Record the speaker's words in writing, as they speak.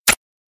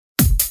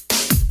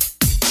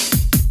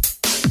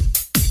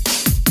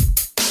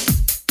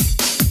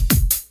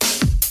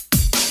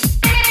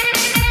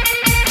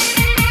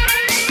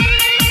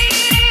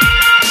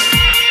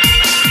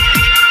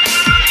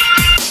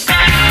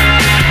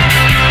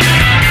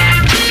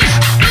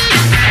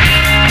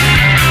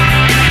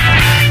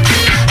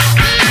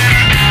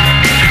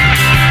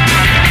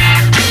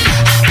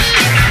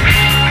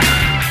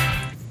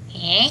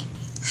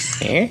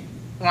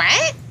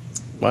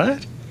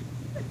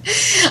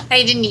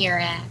I didn't hear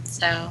it,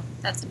 so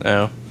that's...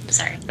 Oh.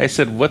 Sorry. I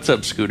said, what's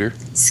up, Scooter?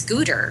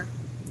 Scooter?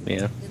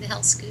 Yeah. Who the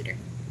hell's Scooter?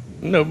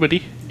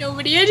 Nobody.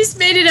 Nobody. I just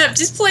made it up.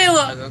 Just play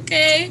along,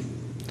 okay?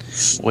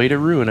 Way to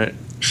ruin it.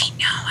 I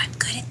know. I'm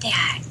good at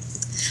that.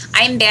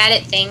 I'm bad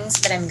at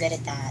things, but I'm good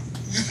at that.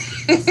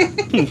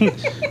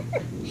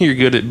 You're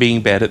good at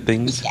being bad at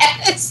things?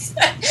 Yes.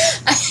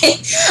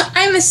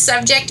 I'm a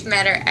subject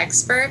matter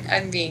expert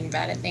on being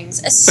bad at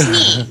things. A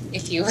SME,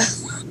 if you will.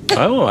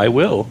 Oh, I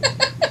will.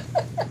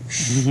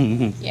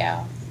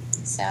 Yeah.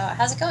 So,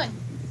 how's it going?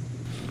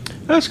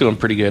 That's going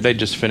pretty good. I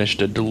just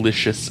finished a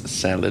delicious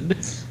salad.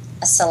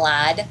 A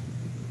salad.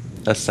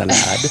 A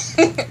salad.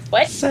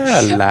 What?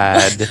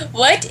 Salad.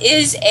 What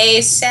is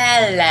a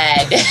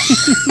salad?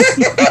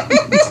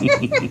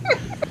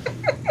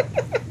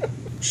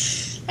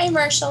 Hi,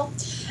 Marshall.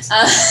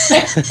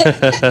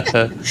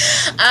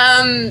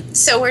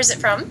 So where's it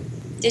from?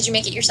 Did you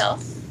make it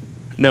yourself?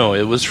 No,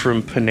 it was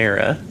from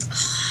Panera.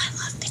 Oh, I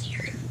love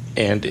Panera.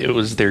 And it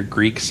was their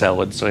Greek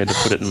salad, so I had to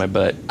put it in my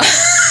butt.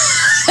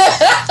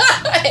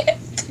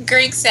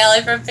 Greek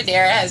salad from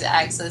Panera has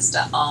access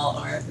to all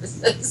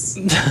orifices.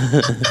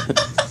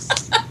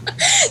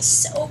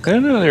 So good. I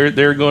don't know,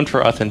 they're going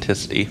for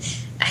authenticity.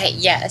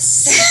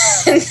 Yes,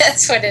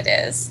 that's what it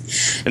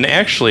is. And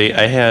actually,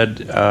 I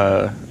had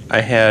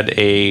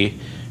a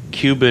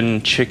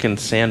Cuban chicken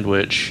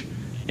sandwich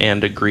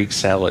and a Greek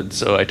salad,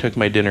 so I took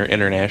my dinner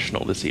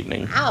international this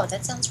evening. Wow,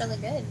 that sounds really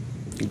good.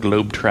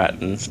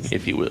 Globetrotting,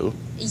 if you will.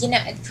 You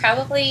know,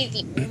 probably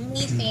the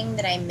only thing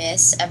that I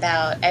miss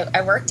about...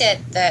 I worked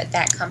at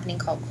that company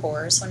called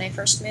Coors when I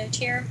first moved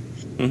here.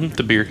 Mm-hmm,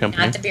 the beer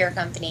company. Not the beer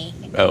company.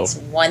 Oh. It's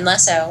one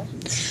less O.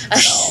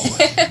 Oh.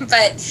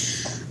 But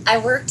I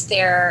worked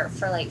there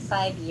for like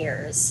 5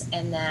 years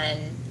and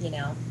then,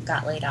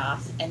 got laid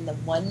off. And the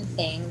one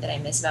thing that I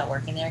miss about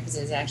working there, because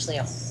it was actually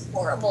a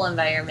horrible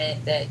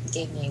environment that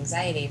gave me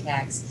anxiety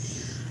attacks,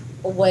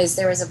 was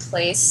there was a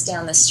place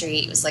down the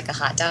street. It was like a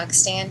hot dog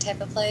stand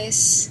type of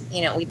place.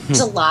 There's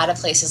a lot of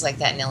places like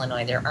that in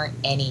Illinois. There aren't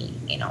any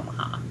in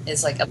Omaha.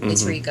 It's like a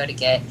place where you go to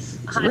get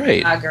a hot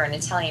dog or an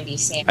Italian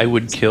beef sandwich. I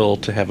would kill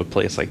to have a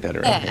place like that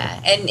around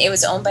here. And it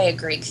was owned by a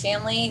Greek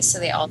family, so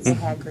they also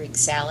had Greek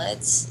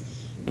salads.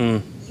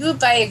 Mm. You would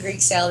buy a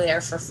Greek salad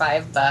there for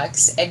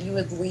 $5, and you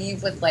would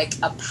leave with like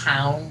a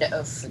pound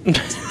of food.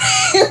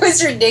 It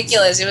was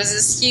ridiculous. It was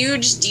this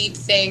huge, deep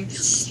thing.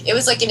 It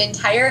was like an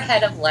entire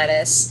head of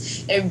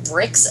lettuce and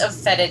bricks of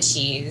feta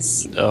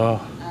cheese. Oh.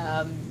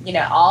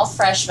 All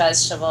fresh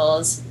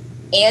vegetables,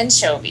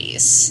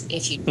 anchovies,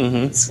 if you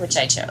choose, which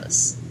I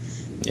chose.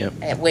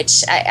 Yep.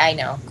 Which I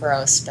know,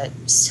 gross, but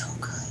so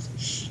good.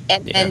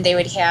 And then they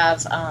would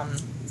have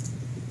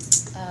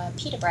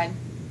pita bread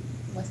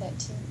with it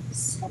too.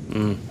 So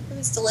it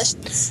was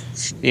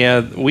delicious.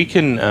 Yeah, we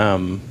can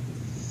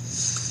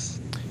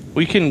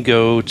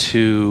go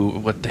to,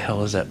 what the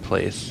hell is that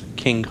place?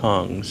 King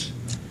Kong's.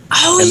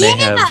 Oh, and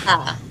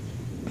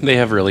they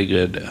have really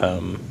good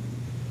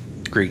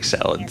Greek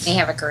salads. They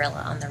have a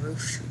gorilla on the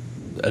roof.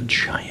 A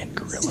giant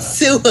gorilla.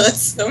 So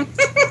awesome.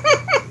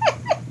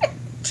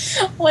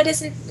 What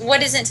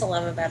isn't to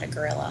love about a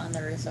gorilla on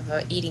the roof of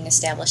an eating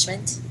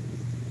establishment?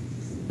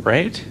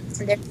 Right?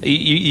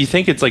 You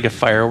think it's like a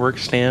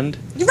fireworks stand?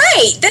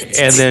 Right!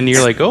 And then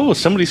you're like, oh,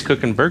 somebody's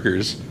cooking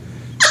burgers.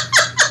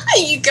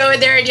 You go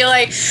in there and you're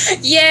like,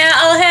 yeah,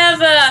 I'll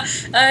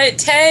have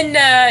 10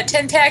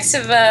 packs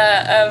of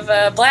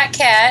Black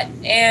Cat.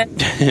 And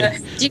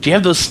do you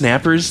have those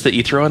snappers that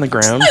you throw on the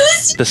ground?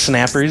 The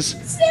snappers?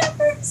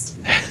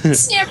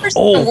 Snappers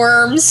and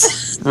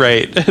worms.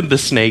 Right, the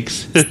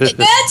snakes.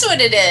 That's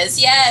what it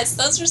is. Yes,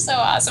 those are so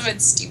awesome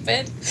and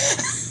stupid.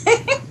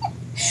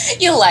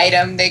 You light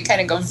them, they kind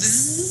of go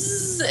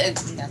vzz,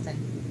 it's nothing.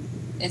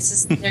 It's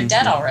just, they're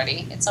dead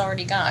already. It's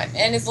already gone.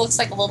 And it looks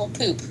like a little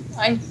poop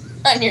on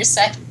your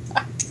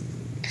sidewalk.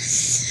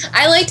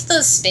 I liked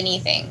those spinny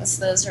things.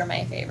 Those were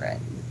my favorite.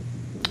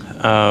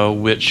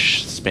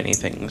 Which spinny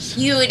things?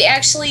 You would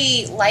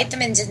actually light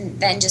them and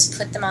then just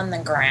put them on the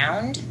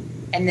ground,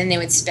 and then they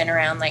would spin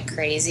around like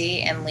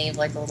crazy and leave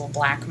like a little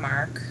black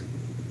mark.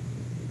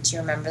 Do you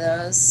remember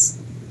those?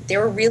 They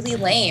were really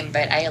lame,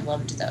 but I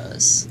loved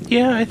those.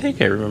 Yeah, I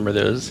think I remember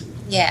those.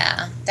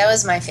 Yeah, that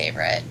was my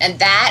favorite. And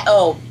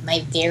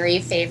my very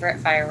favorite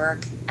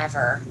firework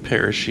ever.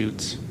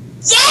 Parachutes.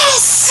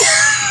 Yes!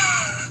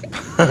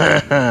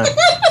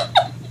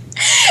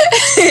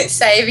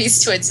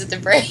 Siamese twins with the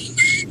brain.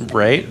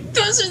 Right?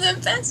 Those are the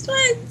best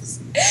ones.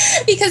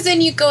 Because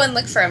then you go and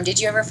look for them. Did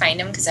you ever find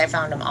them? Because I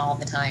found them all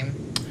the time.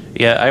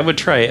 Yeah, I would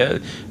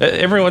try.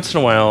 Every once in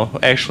a while,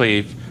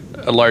 actually,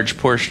 a large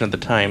portion of the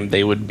time,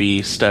 they would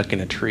be stuck in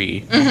a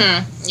tree.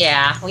 Mm-hmm.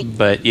 Yeah.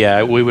 But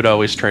yeah, we would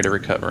always try to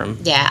recover them.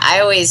 Yeah,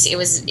 it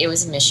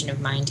was a mission of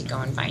mine to go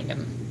and find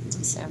them.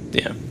 So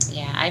yeah,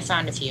 I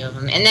found a few of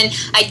them, and then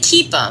I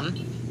keep them,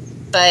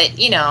 but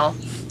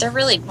they're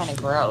really kind of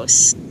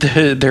gross.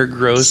 They're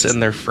gross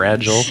and they're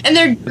fragile, and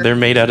they're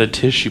made out of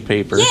tissue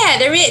paper. Yeah,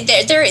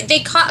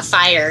 they caught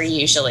fire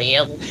usually.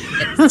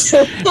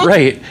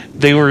 Right,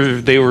 they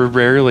were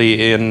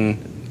rarely in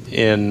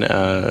in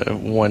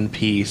one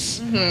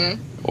piece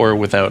or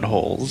without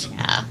holes.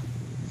 Yeah.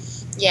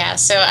 Yeah,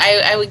 so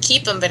I would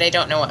keep them, but I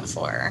don't know what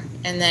for.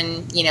 And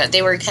then,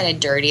 they were kind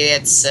of dirty. They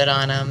had soot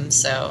on them,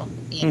 so,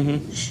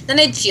 Then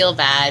I'd feel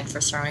bad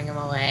for throwing them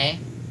away.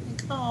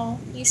 Like, oh,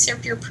 you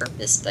served your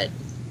purpose, but...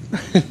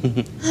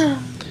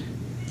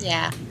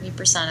 yeah, we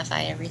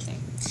personify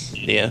everything.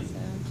 Yeah.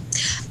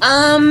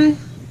 So,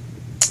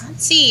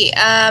 let's see.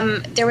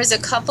 There was a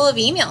couple of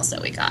emails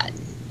that we got.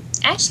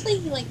 Actually,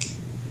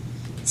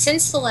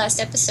 since the last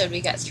episode, we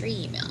got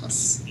 3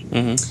 emails.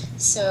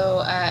 So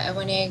I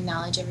want to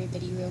acknowledge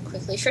everybody real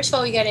quickly. First of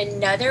all, we got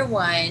another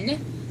one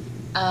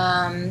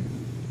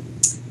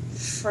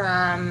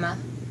from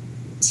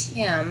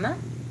Tim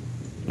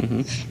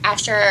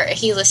after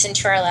he listened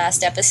to our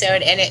last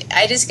episode. And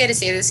I just got to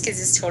say this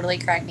because it's totally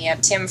cracked me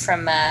up. Tim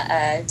from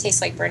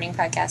Tastes Like Burning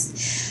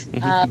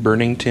podcast.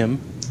 Burning Tim?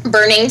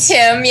 Burning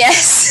Tim,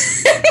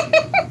 yes.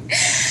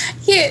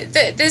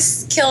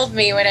 This killed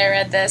me when I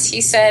read this.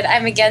 He said,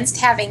 I'm against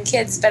having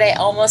kids, but I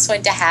almost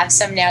want to have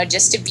some now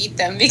just to beat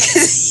them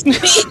because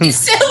he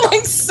sound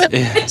like so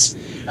much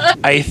fun.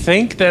 I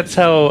think that's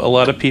how a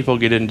lot of people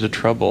get into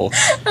trouble,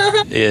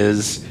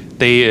 is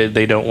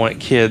they don't want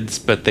kids,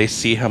 but they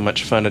see how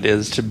much fun it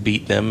is to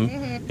beat them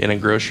in a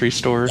grocery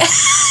store.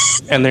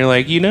 And they're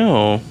like, They're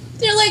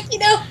like,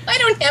 I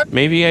don't have...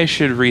 maybe I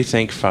should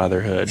rethink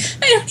fatherhood.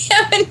 I don't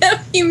have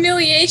enough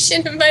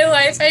humiliation in my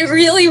life. I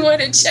really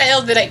want a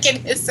child that I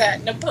can hiss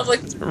at in a public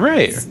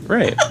place.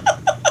 Right.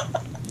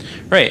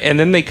 Right, and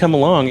then they come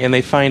along and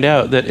they find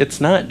out that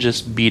it's not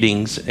just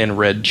beatings and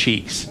red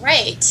cheeks.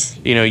 Right.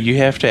 You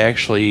have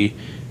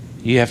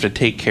to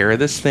take care of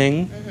this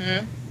thing.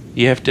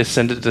 You have to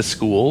send it to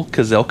school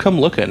because they'll come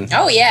looking.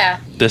 Oh,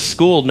 yeah. The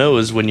school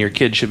knows when your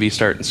kid should be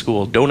starting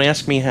school. Don't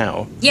ask me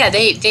how. Yeah,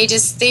 they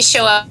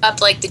show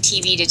up like the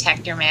TV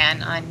detector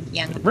man on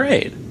Young.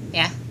 Right.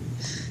 Yeah.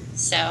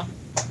 So,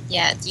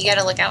 yeah, you got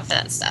to look out for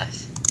that stuff.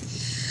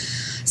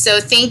 So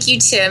thank you,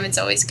 Tim. It's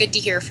always good to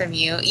hear from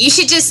you. You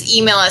should just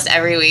email us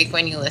every week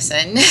when you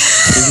listen.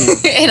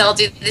 And I'll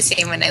do the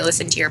same when I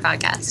listen to your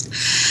podcast.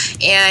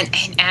 And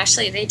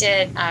actually, they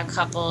did a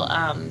couple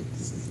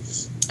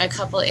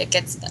It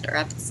Gets Better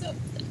episodes.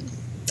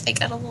 I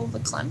got a little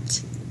bit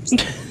clumped.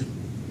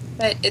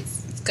 But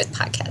it's a good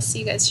podcast, so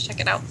you guys should check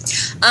it out.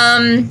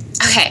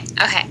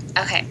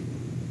 Okay.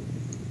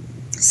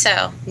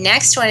 So,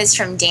 next one is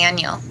from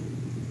Daniel.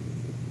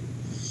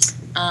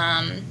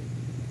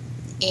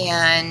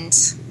 And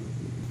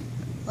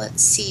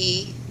let's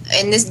see.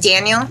 And this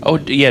Daniel? Oh,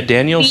 yeah,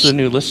 Daniel's the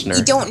new listener.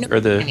 You don't know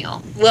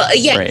Daniel. Well,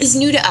 yeah, right. He's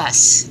new to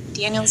us.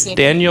 Daniel's new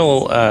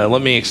Daniel, to us.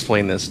 Let me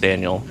explain this,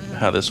 Daniel,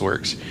 how this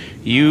works.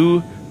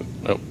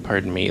 Oh,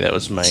 pardon me, that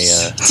was my...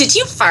 Did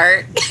you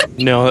fart?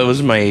 No, that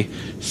was my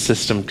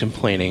system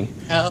complaining.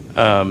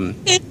 Oh.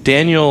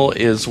 Daniel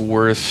is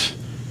worth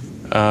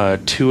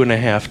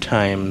 2.5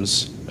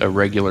 times a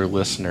regular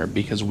listener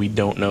because we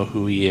don't know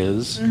who he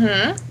is.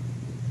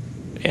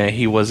 And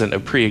he wasn't a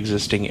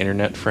pre-existing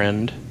internet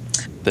friend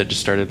that just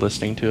started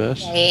listening to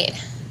us. Right.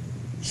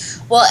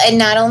 Well, and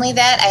not only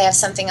that, I have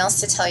something else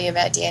to tell you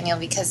about Daniel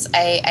because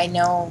I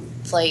know,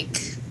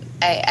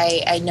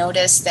 I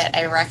noticed that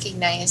I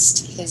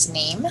recognized his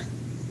name.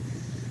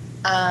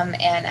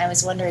 And I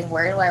was wondering,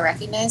 where do I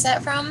recognize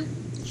that from?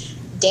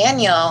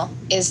 Daniel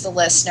is the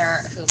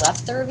listener who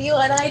left the review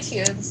on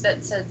iTunes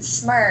that said,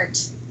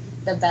 "Smart,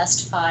 the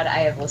best pod I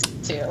have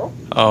listened to."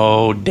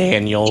 Oh,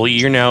 Daniel,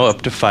 you're now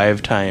up to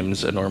 5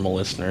 times a normal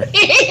listener.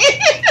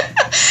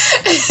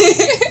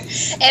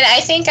 And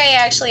I think I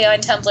actually on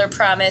Tumblr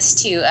promised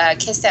to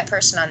kiss that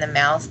person on the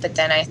mouth, but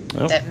then I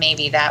thought that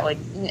maybe that would...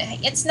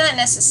 It's not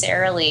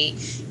necessarily,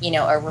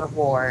 a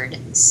reward.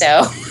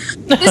 So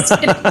I'm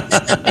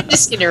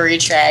just going to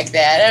retract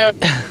that.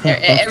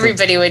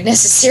 Everybody would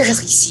necessarily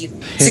see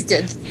that. It's a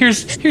good...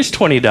 Here's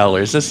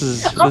 $20. This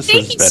is I'll this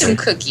make is you better. some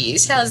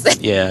cookies. How's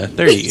that? Yeah,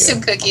 there you go.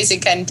 Some cookies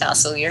and kind of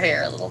tousle your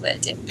hair a little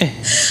bit, too.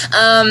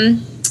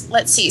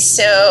 Let's see.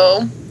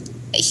 So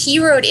he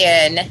wrote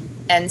in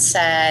and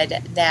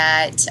said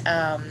that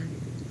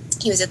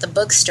he was at the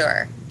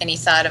bookstore and he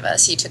thought of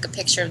us. He took a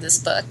picture of this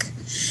book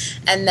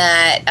and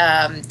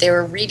that they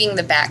were reading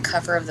the back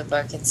cover of the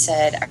book and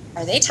said,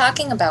 "Are they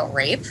talking about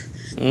rape?"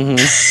 In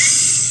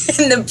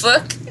the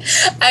book,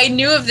 I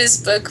knew of this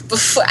book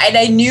before, and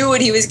I knew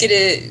what he was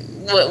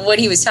what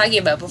he was talking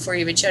about before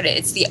he even showed it.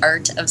 It's The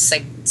Art of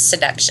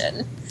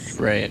Seduction,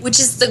 right? Which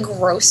is the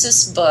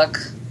grossest book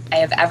I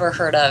have ever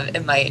heard of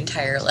in my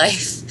entire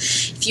life.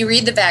 If you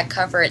read the back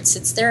cover, it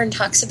sits there and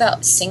talks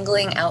about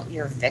singling out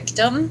your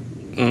victim,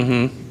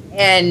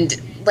 and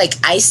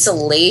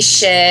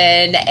isolation,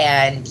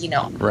 and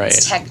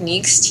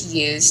techniques to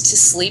use to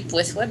sleep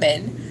with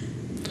women.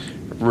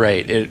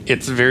 Right.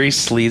 It's very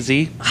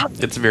sleazy.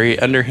 It's very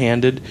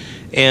underhanded.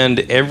 And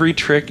every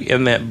trick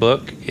in that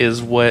book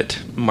is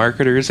what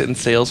marketers and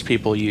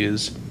salespeople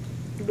use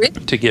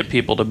to get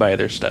people to buy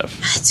their stuff.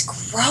 It's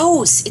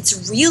gross.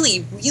 It's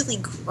really, really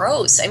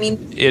gross. I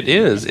mean... It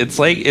is.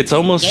 It's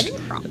almost...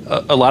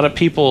 A lot of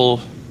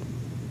people,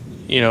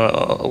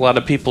 a lot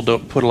of people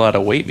don't put a lot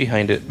of weight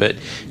behind it, but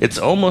it's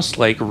almost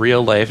like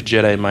real life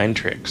Jedi mind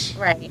tricks.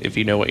 Right. If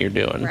you know what you're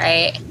doing.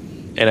 Right.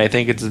 And I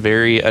think it's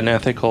very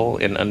unethical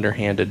and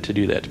underhanded to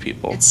do that to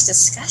people. It's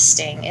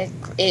disgusting.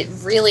 It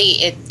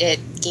really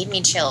gave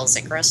me chills.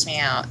 It grossed me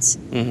out.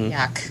 Mm-hmm.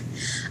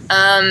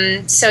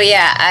 Yuck. So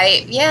yeah,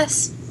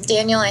 yes,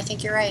 Daniel, I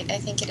think you're right. I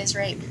think it is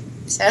rape.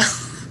 So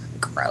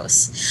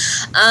gross.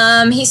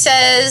 He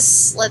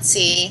says, let's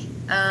see.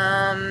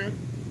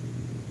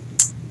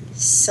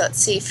 So let's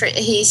see.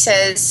 He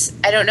says,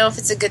 I don't know if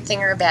it's a good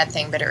thing or a bad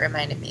thing, but it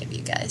reminded me of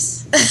you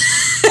guys.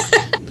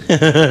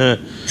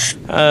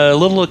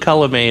 Little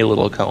column A,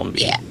 little column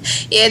B. Yeah.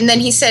 And then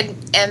he said,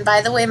 and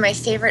by the way, my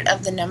favorite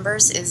of the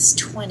numbers is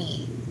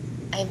 20.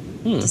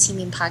 Does he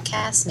mean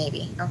podcast?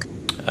 Maybe. Okay.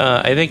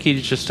 I think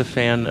he's just a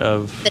fan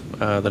of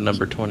the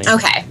number 20.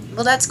 Okay.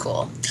 Well, that's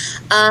cool.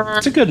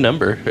 It's a good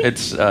number.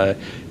 It's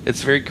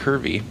very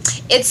curvy.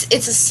 It's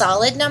a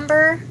solid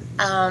number.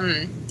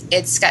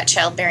 It's got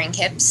childbearing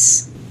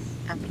hips.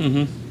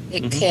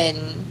 It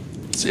can.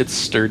 It's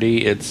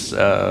sturdy. It's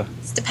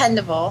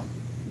dependable.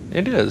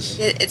 It is.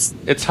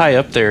 It's high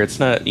up there. It's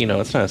not.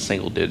 It's not a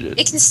single digit.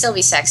 It can still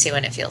be sexy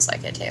when it feels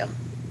like it too.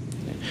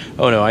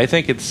 Oh no, I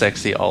think it's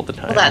sexy all the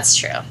time. Well, that's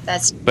true.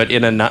 But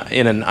in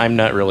an I'm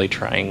not really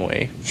trying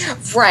way.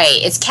 Right.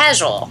 It's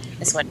casual.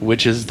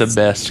 Which is the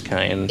best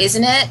kind.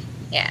 Isn't it?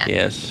 Yeah.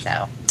 Yes.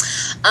 So,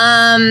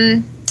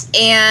 and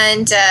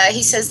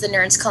he says the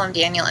nerds call him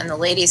Daniel and the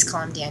ladies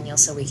call him Daniel,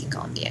 so we can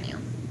call him Daniel.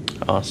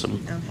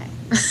 Awesome. Okay.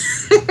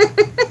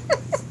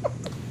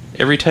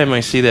 Every time I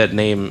see that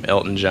name,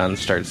 Elton John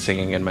starts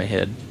singing in my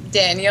head.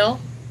 Daniel.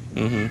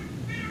 Mm-hmm.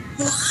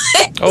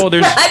 What? Oh,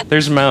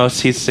 there's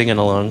Mouse. He's singing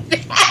along.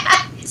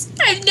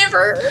 I've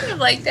never heard him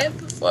like that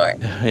before.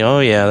 Oh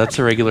yeah, that's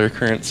a regular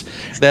occurrence.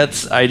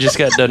 I just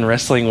got done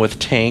wrestling with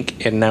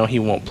Tank, and now he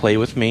won't play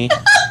with me.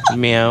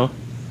 Meow.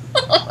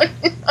 Oh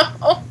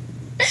no.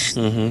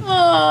 Mm-hmm.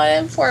 Oh,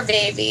 that poor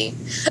baby.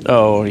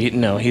 Oh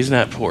no, he's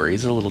not poor.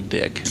 He's a little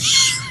dick.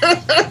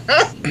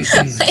 I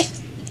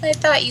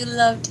thought you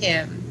loved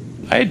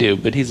him. I do,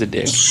 but he's a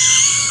dick.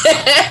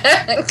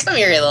 Come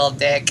here, you little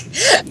dick.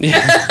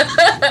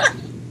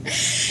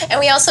 And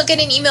we also get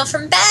an email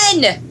from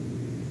Ben.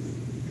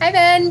 Hi,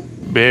 Ben.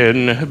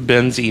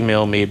 Ben's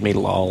email made me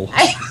lol.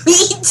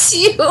 Me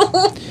too.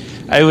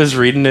 I was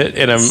reading it,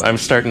 and I'm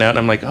starting out, and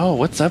I'm like, oh,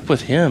 what's up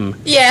with him?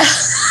 Yeah.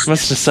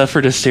 Must have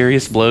suffered a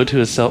serious blow to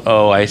his self.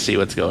 Oh, I see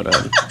what's going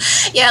on.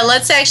 Yeah,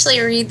 let's actually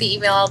read the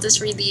email. I'll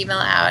just read the email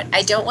out.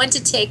 I don't want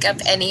to take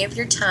up any of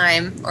your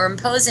time or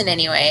impose in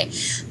any way,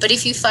 but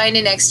if you find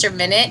an extra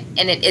minute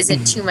and it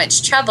isn't too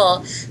much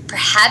trouble,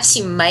 perhaps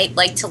you might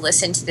like to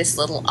listen to this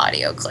little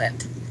audio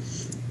clip.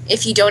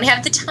 If you don't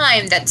have the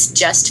time, that's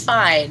just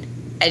fine.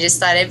 I just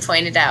thought I'd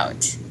point it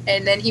out.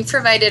 And then he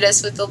provided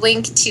us with a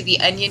link to the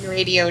Onion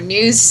Radio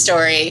news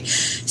story,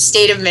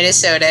 State of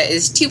Minnesota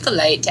is too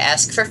polite to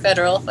ask for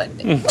federal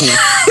funding.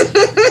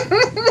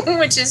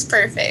 Which is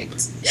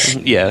perfect.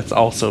 Yeah, it's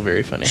also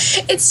very funny.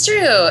 It's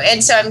true.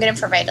 And so I'm going to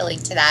provide a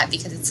link to that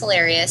because it's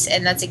hilarious.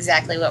 And that's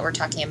exactly what we're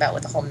talking about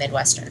with the whole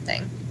Midwestern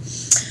thing.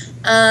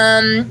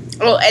 And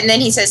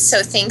then he says,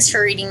 so thanks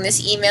for reading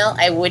this email.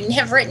 I wouldn't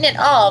have written it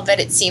all,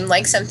 but it seemed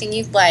like something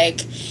you'd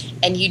like.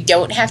 And you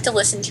don't have to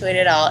listen to it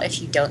at all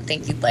if you don't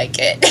think you'd like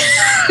it.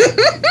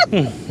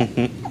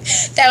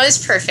 That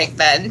was perfect,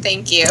 Ben.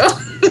 Thank you.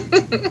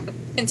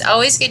 It's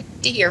always good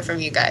to hear from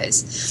you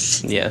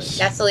guys. Yes.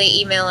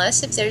 Definitely email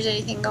us if there's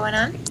anything going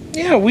on.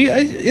 Yeah,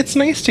 it's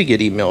nice to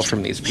get email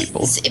from these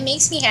people. It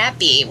makes me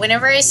happy.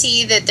 Whenever I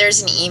see that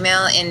there's an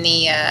email in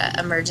the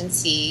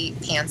emergency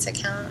pants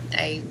account,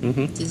 I do a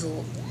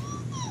little...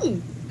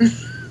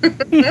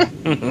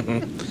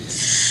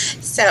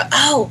 So,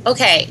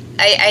 okay.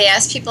 I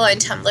asked people on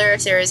Tumblr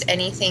if there was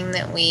anything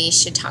that we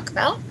should talk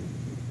about.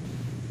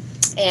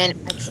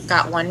 And I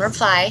got one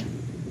reply.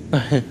 All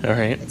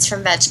right. It's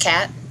from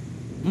VegCat.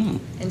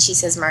 And she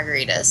says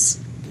margaritas.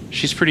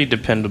 She's pretty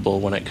dependable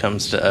when it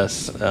comes to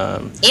us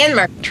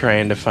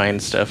trying to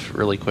find stuff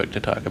really quick to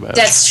talk about.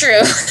 That's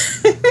true.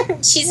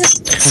 She's a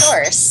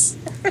source.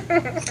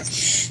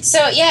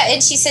 So, yeah,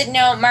 and she said,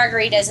 no,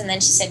 margaritas. And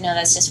then she said, no,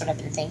 that's just what I've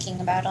been thinking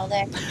about all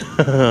day.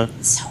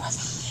 So have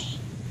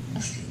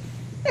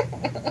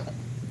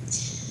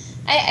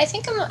I. I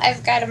think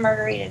I've got a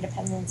margarita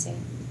dependency.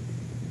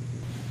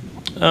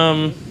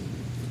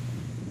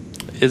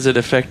 Is it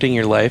affecting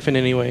your life in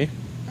any way?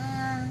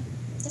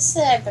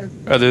 I've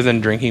been... Other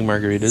than drinking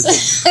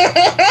margaritas?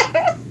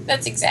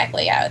 That's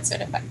exactly how it's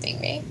been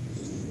affecting me.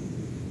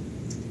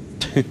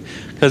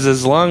 Because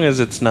as long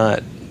as it's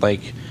not,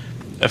 like,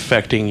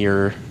 affecting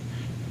your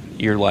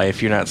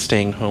life, you're not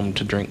staying home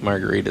to drink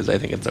margaritas, I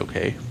think it's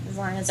okay. As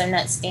long as I'm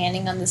not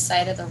standing on the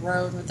side of the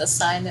road with a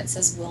sign that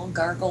says, we'll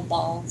gargle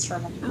balls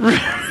from a...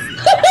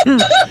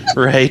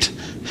 Right.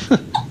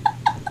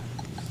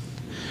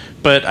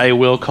 But I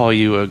will call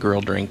you a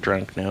girl drink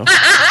drunk now.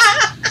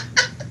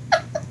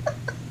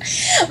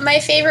 My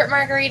favorite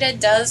margarita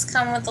does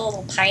come with a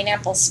little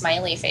pineapple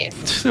smiley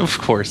face. Of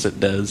course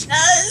it does. It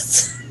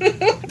does.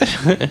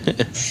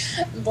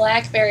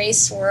 Blackberry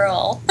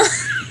swirl.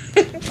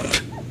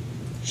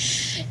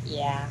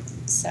 Yeah,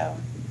 so.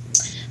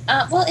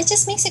 Well, it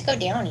just makes it go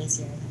down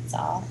easier, that's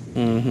all.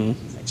 Mm-hmm.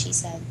 That's what she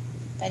said.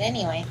 But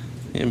anyway.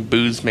 And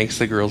booze makes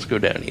the girls go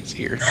down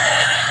easier.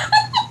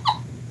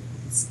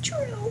 It's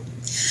true.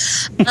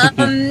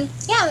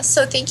 Yeah,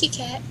 so thank you,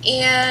 Kat.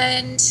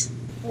 And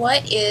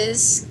what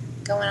is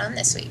going on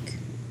this week?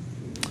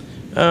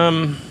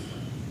 I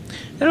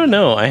don't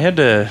know. I had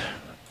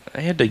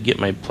to get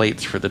my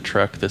plates for the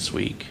truck this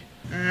week.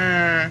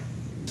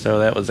 So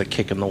that was a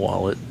kick in the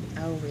wallet.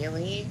 Oh,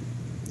 really?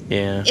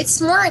 Yeah. It's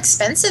more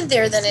expensive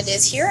there than it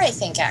is here, I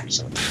think,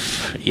 actually.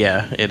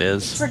 Yeah, it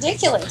is. It's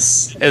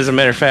ridiculous. As a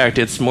matter of fact,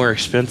 it's more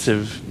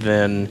expensive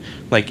than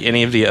like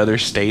any of the other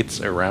states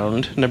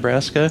around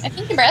Nebraska. I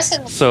think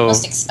Nebraska is the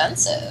most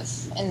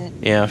expensive.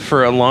 And yeah,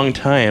 for a long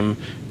time,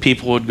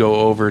 people would go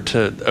over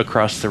to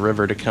across the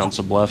river to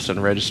Council Bluffs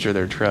and register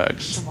their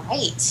trucks.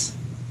 Right.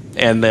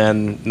 And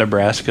then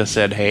Nebraska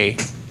said, "Hey,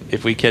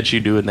 if we catch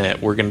you doing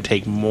that, we're going to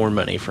take more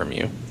money from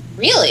you."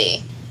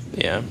 Really?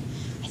 Yeah.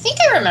 I think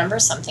I remember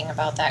something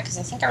about that because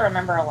I think I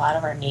remember a lot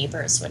of our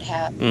neighbors would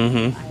have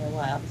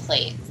Iowa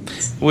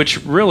plates.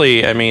 Which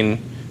really, I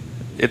mean,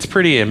 it's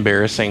pretty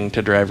embarrassing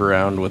to drive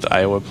around with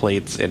Iowa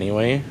plates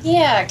anyway.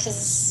 Yeah,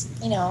 because,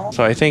 you know.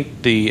 So I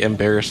think the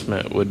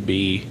embarrassment wouldn't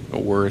be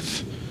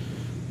worth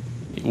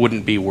the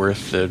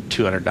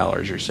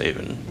 $200 you're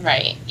saving.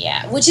 Right,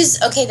 yeah. Which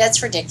is, okay,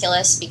 that's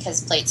ridiculous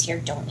because plates here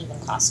don't even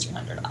cost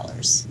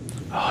 $200.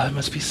 Oh, that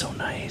must be so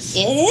nice.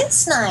 It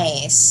is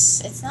nice.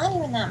 It's not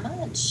even that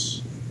much.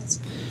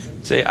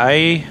 See,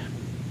 I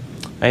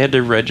had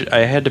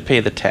to pay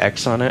the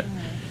tax on it,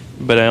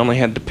 but I only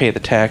had to pay the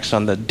tax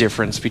on the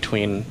difference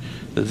between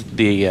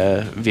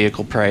the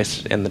vehicle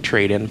price and the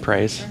trade-in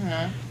price.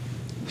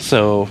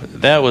 So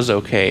that was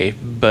okay,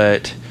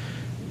 but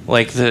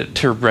like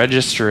to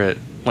register it,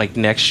 like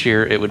next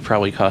year, it would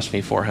probably cost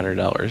me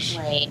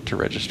 $400 to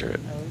register it.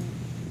 Oh.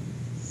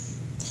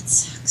 That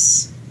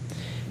sucks.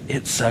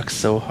 It sucks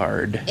so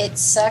hard. It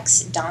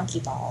sucks donkey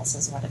balls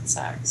is what it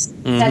sucks.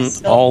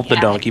 Mm-hmm. All the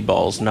donkey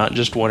balls, not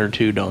just one or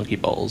two donkey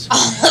balls.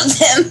 All of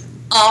them.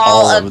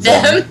 All of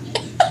them.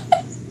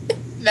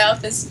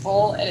 Mouth is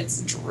full and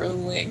it's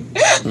drooling.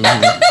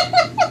 Mm-hmm.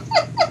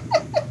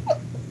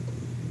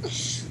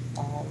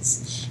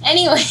 Balls.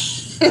 Anyway.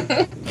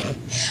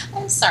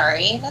 I'm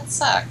sorry. That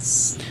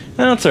sucks.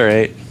 No, it's all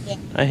right. Yeah.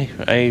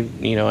 I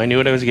knew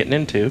what I was getting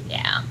into.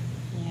 Yeah.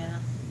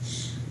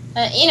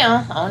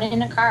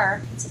 Owning a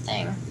car, it's a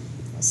thing.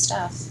 With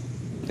stuff.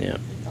 Yeah.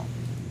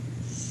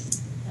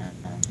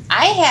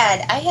 I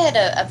had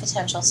a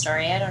potential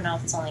story. I don't know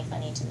if it's only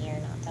funny to me or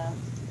not,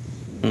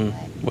 though.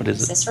 What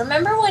is it?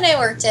 Remember when I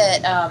worked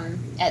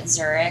at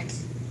Zurich,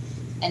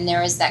 and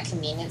there was that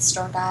convenience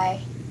store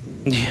guy?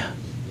 Yeah.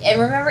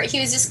 And remember, he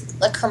was just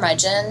a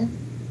curmudgeon.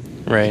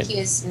 Right. He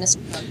was Mr.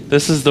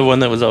 This is the one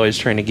that was always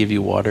trying to give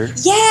you water.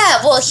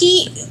 Yeah. Well,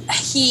 he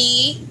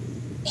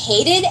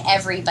hated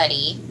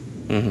everybody.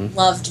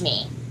 Loved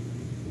me.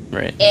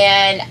 Right.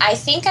 And I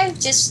think I've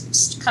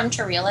just come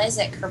to realize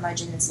that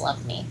curmudgeons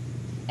love me.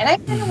 And I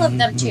kind of love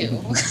them too.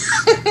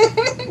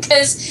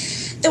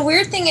 Because the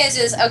weird thing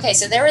is, okay,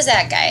 so there was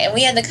that guy, and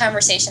we had the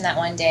conversation that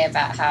one day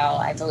about how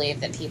I believe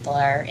that people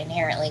are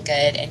inherently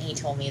good, and he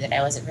told me that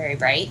I wasn't very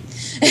bright.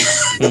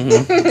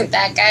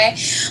 That guy.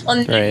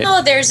 Well,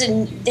 now there's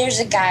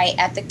a guy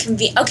at the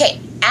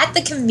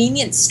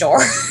convenience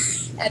store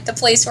at the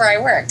place where I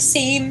work.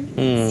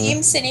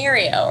 Same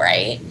scenario,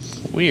 right?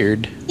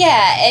 Weird.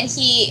 Yeah, and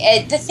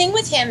the thing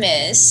with him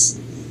is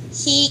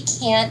he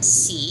can't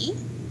see,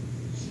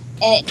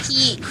 and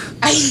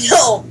I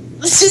know,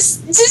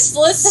 just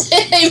listen.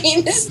 I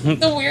mean, this is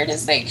the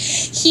weirdest thing.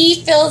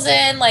 He fills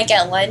in like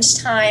at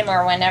lunchtime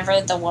or whenever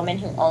the woman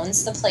who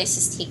owns the place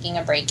is taking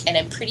a break, and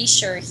I'm pretty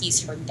sure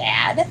he's her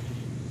dad.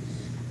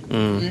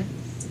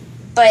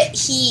 But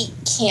he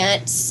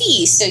can't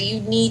see, so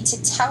you need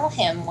to tell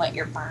him what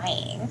you're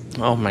buying.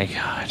 Oh my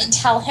God. And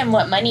tell him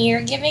what money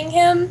you're giving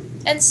him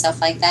and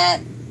stuff like that.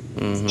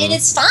 And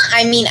it's fine.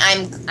 I mean,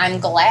 I'm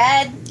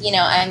glad,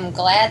 I'm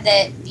glad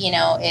that,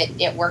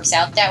 it works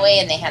out that way,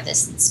 and they have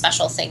this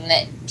special thing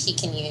that he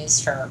can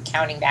use for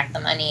counting back the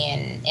money,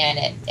 and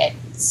it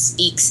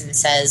speaks and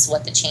says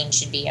what the change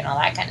should be and all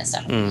that kind of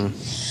stuff.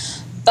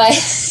 But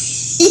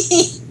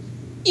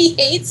he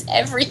hates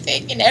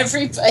everything and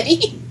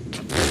everybody.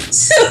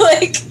 So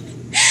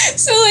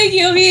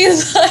he'll be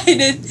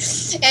invited,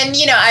 and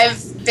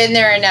I've been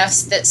there enough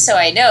so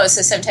I know.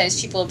 So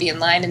sometimes people will be in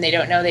line and they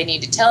don't know they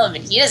need to tell him,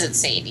 and he doesn't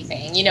say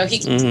anything. He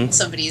can tell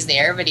somebody's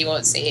there, but he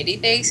won't say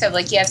anything. So I'm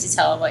like, you have to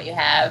tell him what you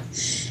have,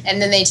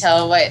 and then they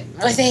tell him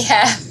what they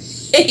have.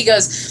 And he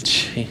goes,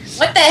 "Jeez.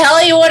 What the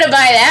hell you want to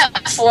buy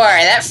that for?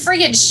 That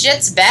friggin'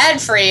 shit's bad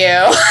for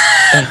you."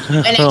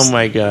 Oh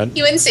my God.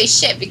 He wouldn't say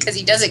shit because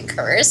he doesn't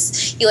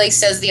curse. He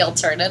says the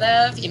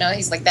alternative.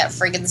 He's like, that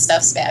friggin'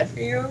 stuff's bad for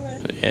you.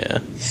 Yeah.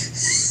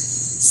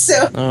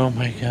 So, Oh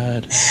my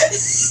god.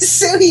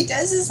 so he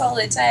does this all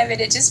the time, and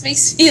it just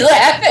makes me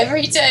laugh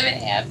every time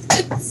it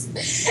happens.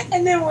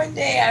 And then one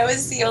day I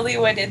was the only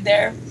one in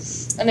there,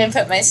 and I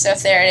put my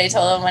stuff there, and I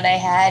told him what I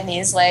had, and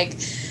he's like,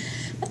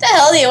 "What the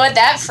hell do you want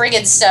that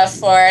friggin' stuff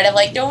for?" And I'm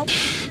like, "Don't.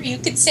 You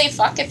can say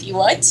fuck if you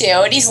want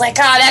to." And he's like,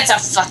 "Oh, that's a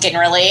fucking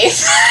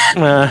relief."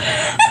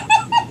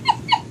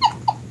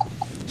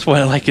 That's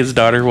why, like, his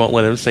daughter won't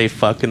let him say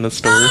fuck in the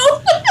store.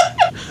 No.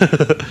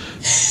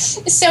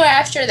 So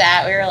after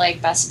that, we were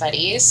like best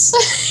buddies.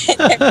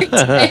 That's Every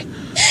time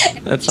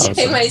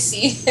awesome. I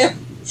see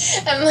him,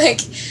 I'm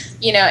like,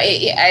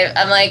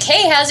 I'm like,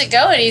 "Hey, how's it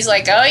going?" He's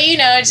like, "Oh,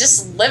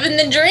 just living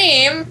the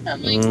dream."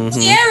 I'm like,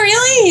 "Yeah,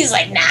 really?" He's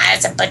like, "Nah,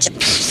 it's a bunch of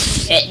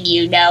shit, and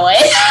you know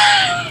it."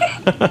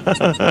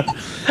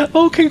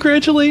 Oh,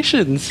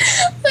 congratulations.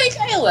 Like,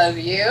 I love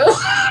you.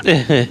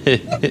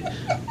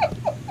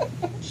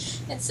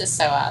 It's just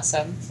so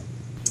awesome.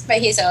 But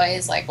he's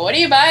always like, "What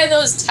do you buy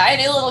those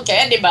tiny little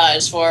candy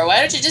bars for? Why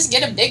don't you just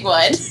get a big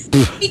one?"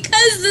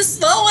 Because the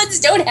small ones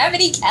don't have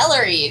any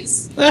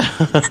calories.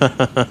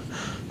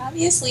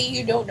 Obviously,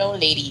 you don't know,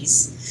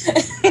 ladies.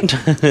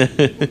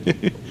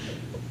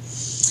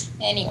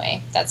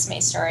 Anyway, that's my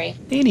story.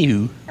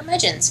 Anywho.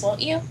 Curmudgeons,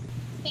 won't you?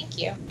 Thank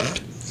you.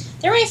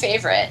 They're my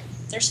favorite.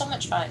 They're so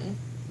much fun.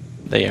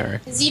 They are.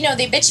 Because,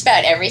 they bitch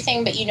about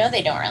everything, but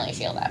they don't really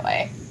feel that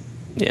way.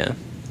 Yeah.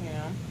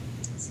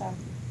 So,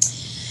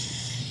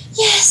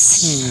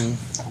 yes.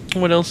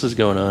 What else is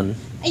going on?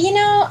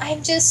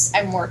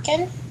 I'm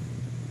working.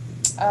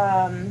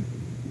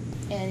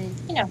 And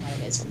you know how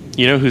it is.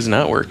 You know who's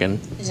not working?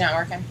 Who's not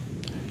working?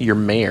 Your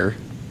mayor.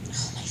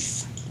 Oh, my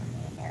fucking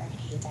mayor. I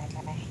hate that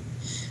guy.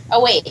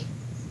 Oh, wait.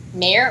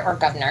 Mayor or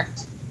governor?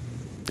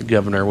 The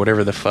governor,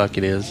 whatever the fuck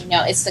it is.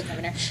 No, it's the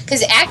governor.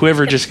 Because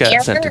Whoever just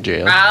got sent to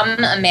jail.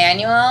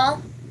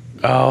 Emmanuel.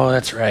 Oh,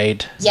 that's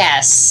right.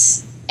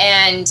 Yes.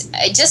 And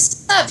I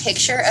just saw a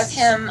picture of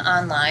him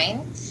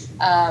online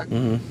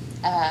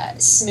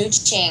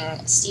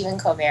smooching Stephen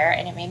Colbert,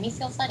 and it made me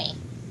feel funny.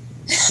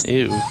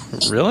 Ew.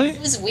 Really?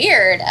 It was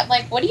weird. I'm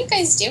like, what are you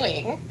guys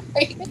doing?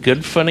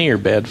 Good funny or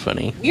bad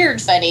funny?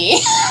 Weird funny.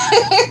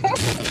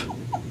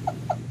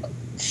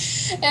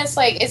 And it's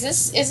like, is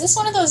this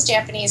one of those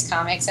Japanese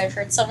comics I've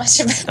heard so much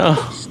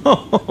about?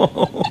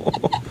 Oh.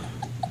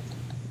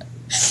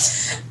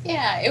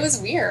 Yeah, it was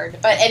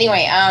weird. But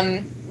anyway,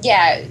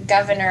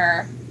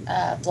 Governor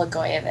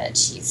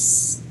Blagojevich,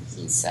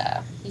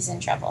 he's in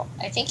trouble.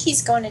 I think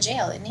he's going to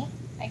jail, isn't he?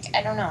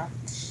 I don't know.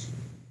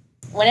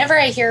 Whenever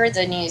I hear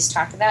the news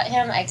talk about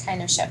him, I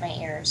kind of shut my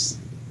ears.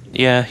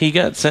 Yeah, he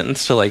got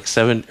sentenced to like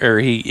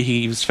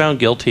he was found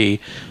guilty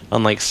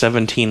on like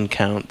 17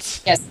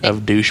 counts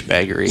of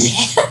douchebaggery.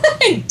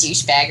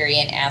 Douchebaggery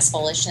and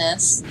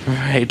assholishness.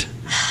 Right.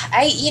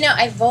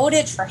 I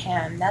voted for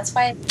him. That's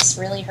why this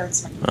really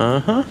hurts my...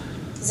 Uh-huh.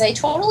 Because I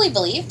totally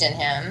believed in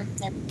him.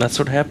 That's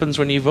what happens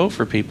when you vote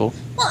for people.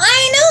 Well,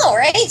 I know,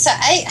 right? So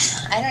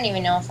I don't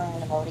even know if I'm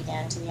going to vote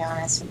again, to be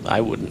honest.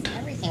 I wouldn't.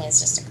 Everything is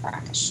just a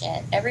crock of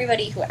shit.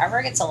 Everybody who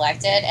ever gets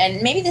elected,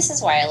 and maybe this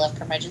is why I love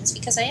curmudgeons,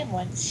 because I am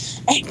one.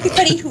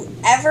 Everybody who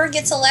ever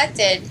gets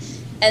elected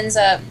ends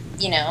up,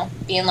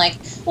 being like,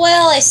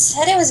 well, I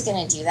said I was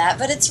going to do that,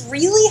 but it's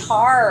really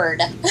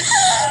hard.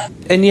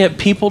 And yet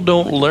people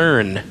don't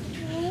learn.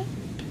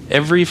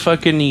 Every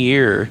fucking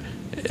year,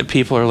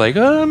 people are like,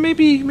 oh,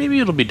 maybe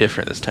it'll be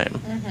different this time.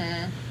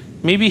 Mm-hmm.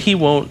 Maybe he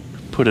won't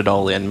put it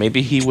all in.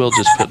 Maybe he will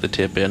just put the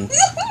tip in.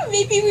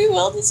 Maybe we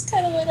will just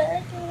kind of let our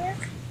echo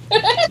work.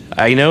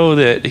 I know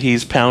that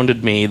he's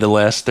pounded me the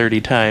last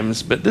 30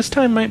 times, but this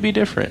time might be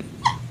different.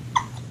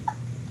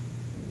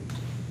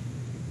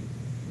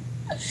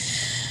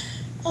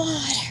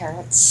 Oh, it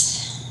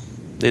hurts.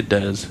 It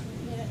does.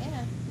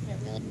 Yeah, it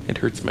really. It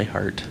hurts my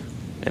heart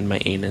and my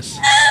anus.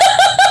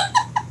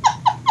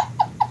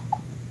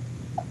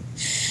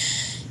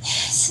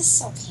 This is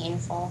so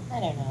painful.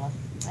 I don't know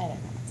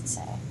what to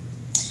say.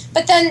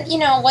 But then,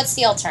 what's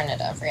the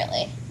alternative,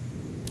 really?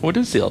 What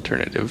is the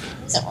alternative?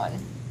 There isn't one.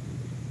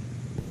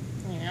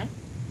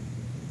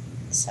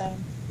 So, I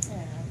don't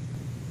know.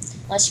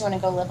 Unless you want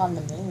to go live on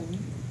the moon.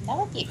 That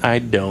would be... I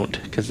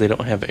don't, because they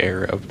don't have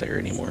air up there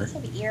anymore.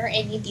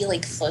 And you'd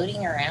be,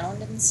 floating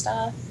around and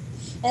stuff.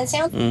 And it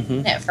sounds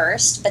Mm-hmm. at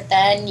first, but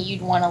then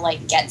you'd want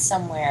to, get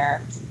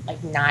somewhere,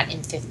 not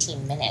in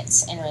 15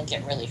 minutes, and it would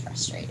get really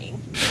frustrating.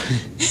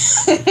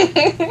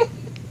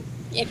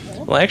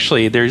 Well,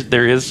 actually,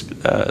 there is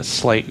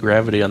slight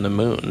gravity on the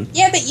moon.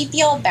 Yeah, but you'd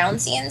be all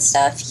bouncy and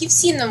stuff. You've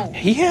seen them.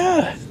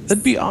 Yeah,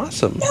 that'd be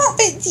awesome. No,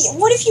 but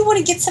what if you want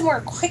to get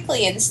somewhere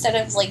quickly instead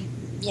of,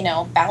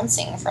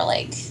 bouncing for,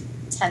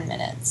 10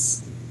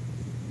 minutes?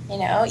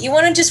 You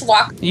want to just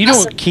walk. You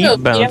don't keep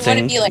bouncing. You don't want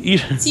to be like,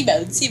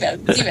 bouncy,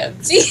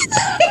 bouncy.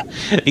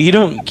 You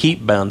don't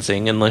keep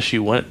bouncing unless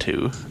you want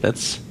to.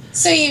 That's...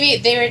 So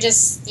they were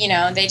just,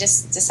 they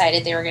just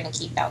decided they were going to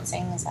keep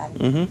bouncing. Is that?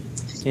 Mm-hmm.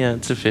 Yeah,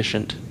 it's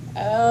efficient.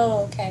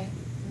 Oh, okay.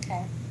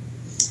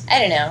 I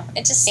don't know.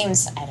 It just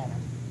seems, I don't know.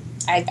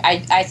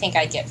 I think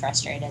I'd get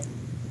frustrated.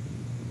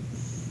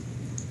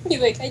 Be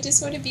like, I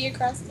just want to be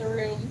across the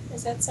room.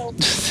 Is that so?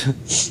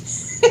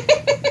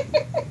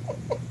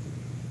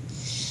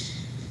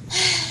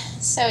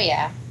 So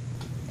yeah,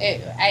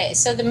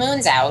 so the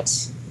moon's out.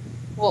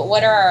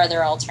 What are our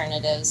other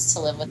alternatives to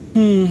live with?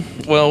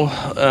 Well,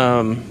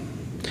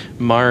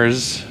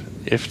 Mars,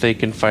 if they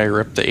can fire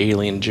up the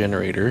alien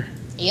generator.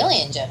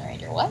 Alien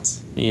generator? What?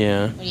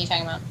 Yeah. What are you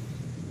talking about?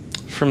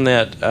 From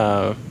that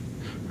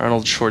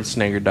Arnold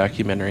Schwarzenegger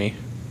documentary,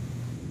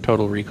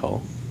 Total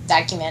Recall.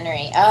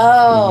 Documentary.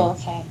 Oh,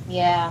 okay.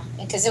 Yeah.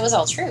 Because it was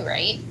all true,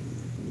 right?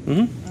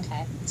 Mm-hmm.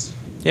 Okay.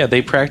 Yeah,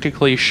 they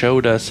practically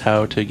showed us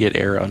how to get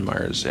air on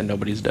Mars, and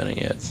nobody's done it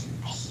yet.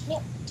 I hate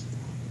it.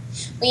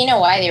 Well, you know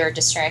why they were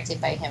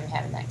distracted by him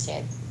having that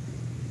kid?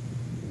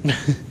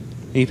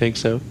 You think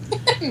so?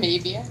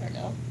 Maybe. I don't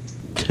know.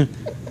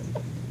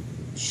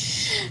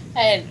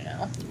 I don't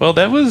know. Well,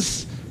 that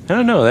was... I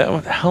don't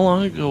know. How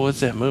long ago was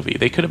that movie?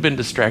 They could have been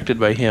distracted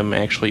by him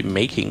actually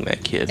making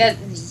that kid.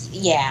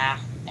 Yeah.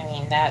 I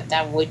mean,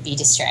 that would be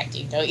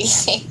distracting, don't you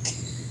think?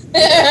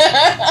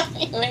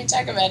 You want to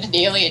talk about an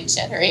alien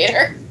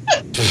generator?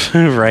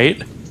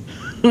 Right?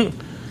 Boom.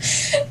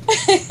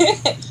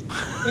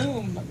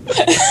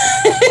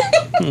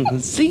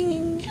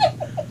 Zing!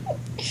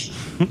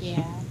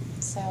 Yeah.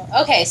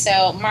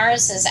 So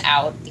Mars is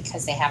out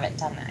because they haven't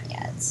done that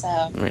yet.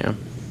 So Yeah.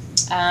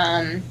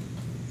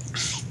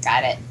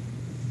 Got it.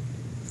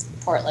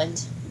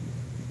 Portland.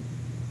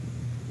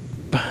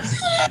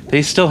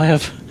 They still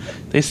have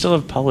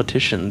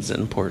politicians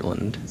in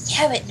Portland.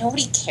 Yeah, but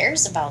nobody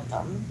cares about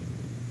them.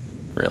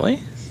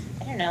 Really?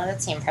 I don't know.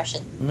 That's the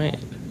impression.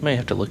 Might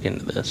have to look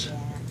into this. Yeah,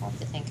 I'll have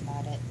to think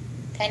about it.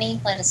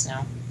 Penny, let us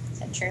know. Is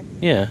that true?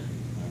 Yeah.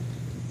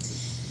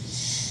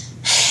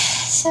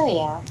 So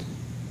yeah.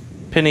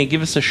 Penny,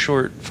 give us a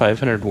short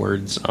 500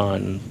 words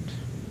on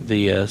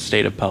the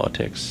state of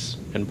politics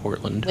in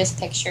Portland. With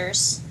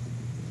pictures.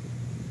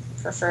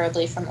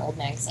 Preferably from old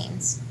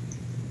magazines.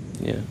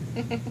 Yeah.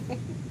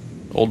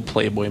 Old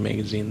Playboy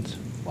magazines.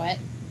 What?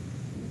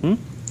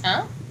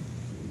 Huh?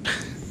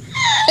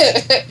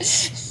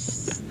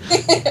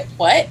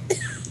 What?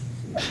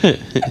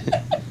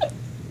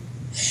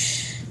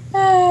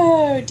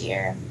 Oh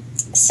dear.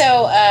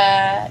 So,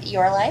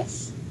 your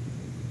life?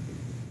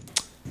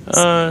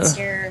 Since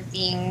you're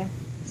being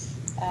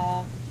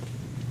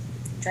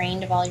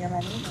drained of all your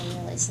money or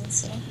your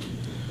licensing.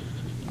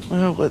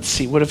 Well, let's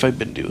see. What have I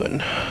been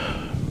doing?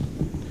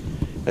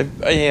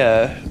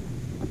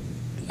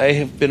 I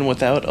have been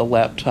without a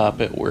laptop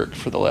at work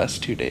for the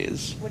last 2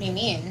 days. What do you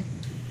mean?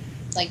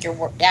 Like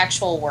your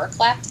actual work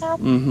laptop?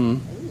 Mm-hmm. Ooh.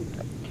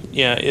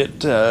 Yeah,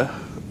 it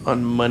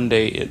on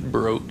Monday it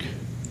broke.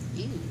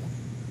 Ew.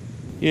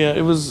 Yeah,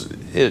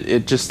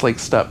 it just like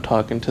stopped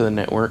talking to the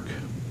network.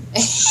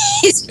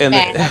 He's And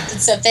mad.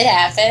 Did something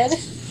happen?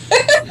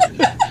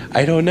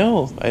 I don't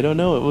know.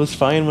 It was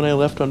fine when I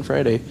left on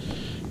Friday,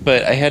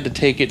 but I had to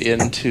take it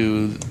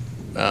into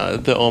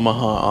the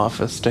Omaha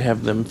office to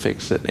have them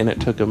fix it, and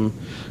it took them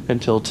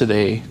until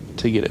today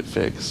to get it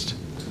fixed.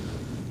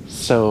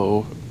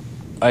 So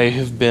I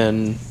have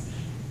been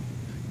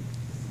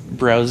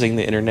browsing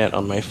the internet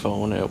on my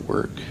phone at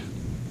work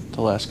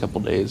the last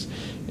couple days,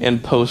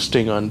 and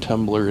posting on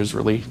Tumblr is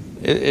really...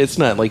 It's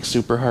not like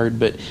super hard,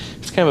 but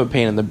it's kind of a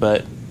pain in the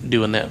butt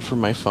doing that from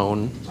my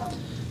phone.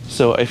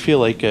 So I feel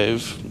like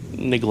I've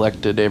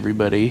neglected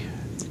everybody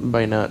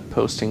by not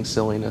posting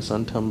silliness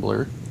on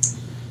Tumblr.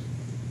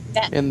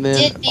 That And then,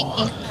 did make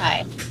me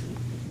cry.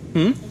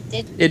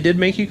 It did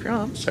make you cry.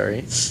 I'm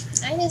sorry.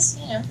 I just,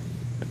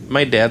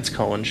 My dad's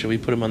calling. Should we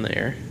put him on the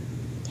air?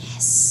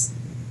 Yes.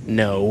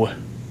 No.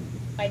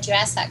 Why'd you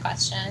ask that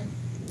question?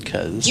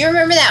 Because... Do you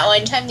remember that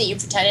one time that you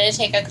pretended to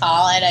take a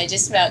call and I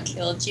just about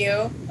killed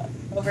you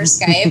over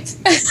Skype?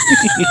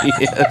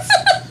 Yes.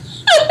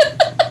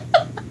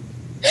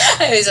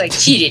 I was like,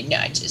 she did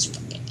not just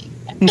fucking do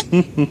that.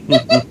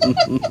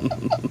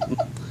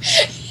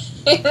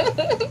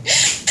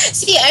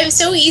 See, I'm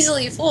so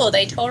easily fooled.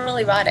 I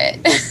totally bought it.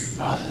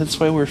 Oh, that's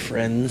why we're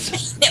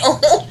friends.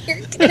 Oh, you're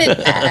good at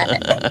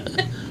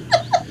that.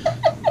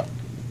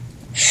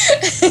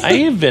 I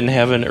have been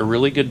having a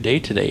really good day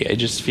today. I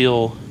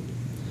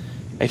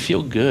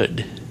feel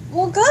good.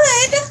 Well,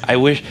 good. I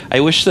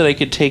wish that I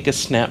could take a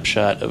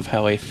snapshot of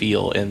how I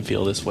feel and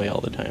feel this way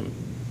all the time.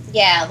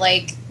 Yeah,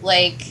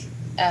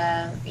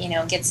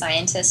 get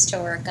scientists to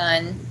work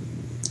on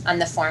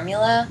the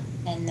formula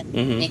and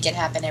make it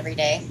happen every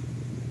day.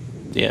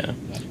 Yeah,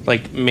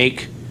 like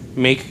make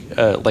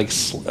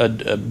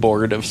a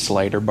board of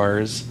slider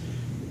bars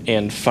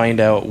and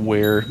find out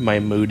where my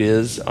mood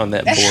is on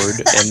that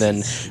board and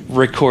then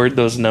record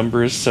those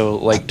numbers so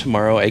like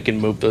tomorrow I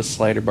can move those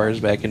slider bars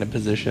back into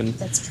position.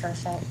 That's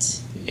perfect.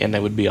 And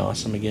that would be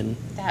awesome again.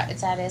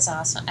 That is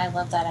awesome. I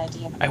love that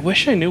idea. I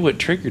wish I knew what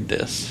triggered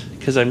this,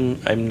 because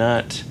I'm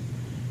not,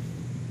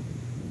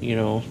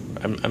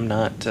 I'm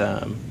not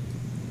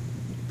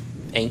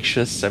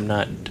anxious. I'm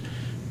not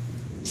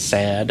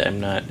sad. I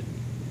don't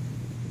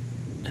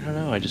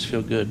know. I just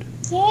feel good.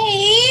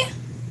 Yay!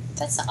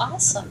 That's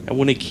awesome. I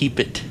want to keep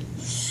it.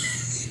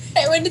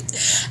 I want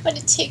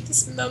to take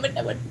this moment.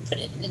 I want to put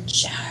it in a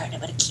jar, and I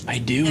want to keep it. I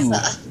do.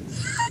 forever.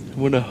 I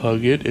want to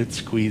hug it and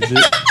squeeze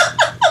it.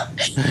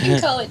 You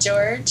can call it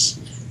George.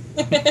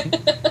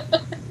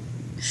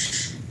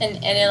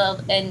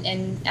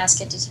 and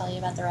ask it to tell you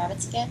about the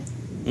rabbits again.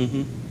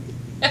 Mm-hmm.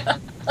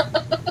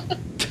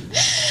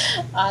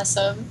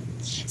 Awesome.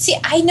 See,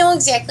 I know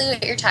exactly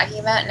what you're talking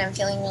about, and I'm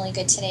feeling really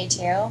good today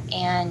too.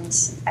 And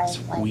I'm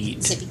like, Sweet.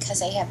 is it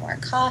because I had more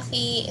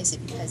coffee? Is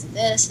it because of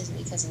this? Is it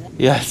because of that?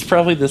 Yeah, it's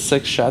probably the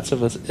 6 shots of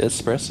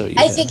espresso you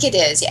I had. think it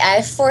is. Yeah, I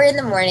had 4 in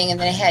the morning, and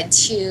then I had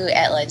 2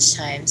 at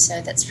lunchtime.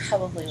 So that's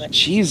probably what.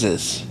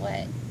 Jesus.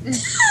 What?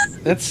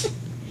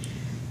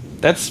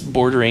 That's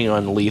bordering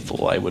on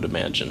lethal, I would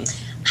imagine.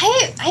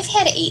 I've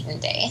had 8 in a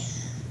day,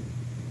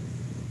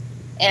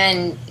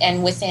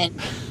 and within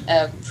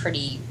a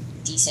pretty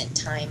decent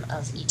time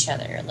of each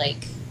other,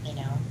 like, you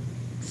know,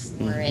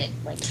 for it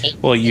like 8.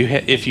 Well,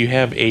 if you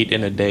have 8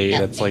 in a day,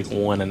 that's like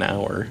 1 an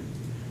hour.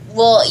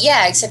 Well,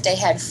 yeah, except I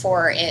had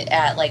 4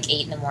 at like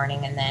 8 in the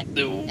morning, and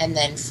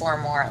then 4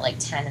 more at like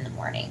 10 in the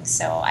morning.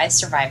 So I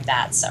survived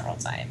that several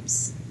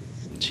times.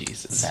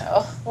 Jesus.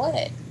 So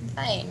what?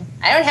 Fine.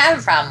 I don't have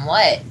a problem.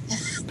 What?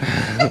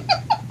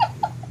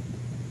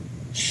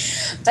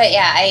 But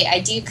yeah, I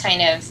do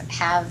kind of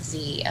have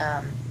the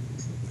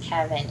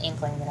have an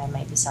inkling that I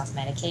might be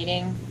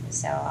self-medicating.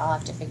 So I'll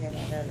have to figure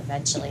that out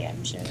eventually,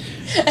 I'm sure.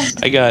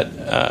 I got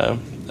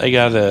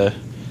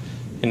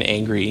an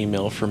angry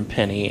email from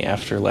Penny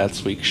after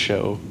last week's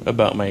show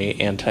about my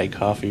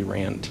anti-coffee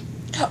rant.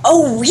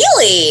 Oh,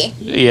 really?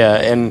 Yeah,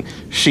 and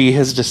she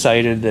has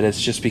decided that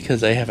it's just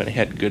because I haven't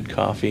had good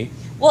coffee.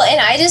 Well, and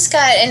I just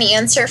got an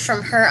answer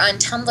from her on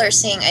Tumblr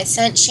saying I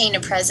sent Shane a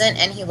present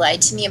and he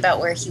lied to me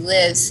about where he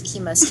lives. He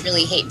must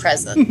really hate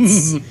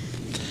presents.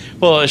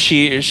 Well,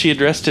 she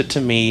addressed it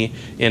to me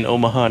in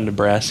Omaha,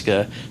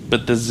 Nebraska,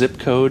 but the zip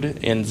code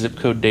in zip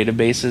code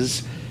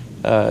databases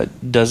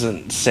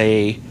doesn't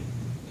say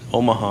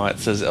Omaha, it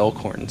says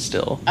Elkhorn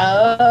still.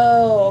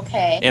 Oh,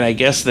 okay. And I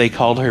guess they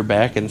called her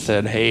back and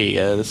said, hey,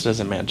 this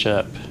doesn't match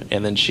up.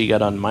 And then she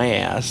got on my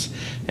ass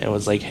and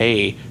was like,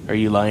 hey, are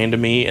you lying to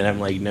me? And I'm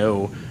like,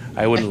 no,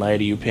 I wouldn't lie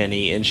to you,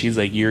 Penny. And she's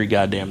like, you're a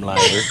goddamn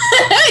liar.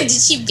 Did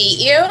she beat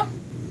you?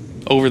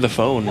 Over the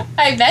phone.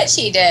 I bet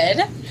she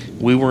did.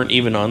 We weren't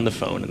even on the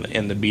phone,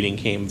 and the beating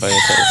came via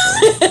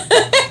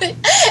telephone.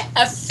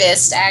 A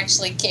fist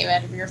actually came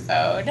out of your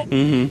phone.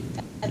 Mm-hmm.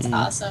 That's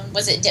awesome.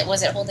 Was it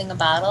holding a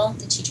bottle?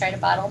 Did she try to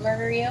bottle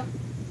murder you?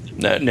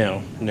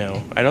 No.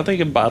 I don't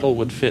think a bottle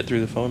would fit through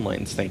the phone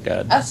lines, thank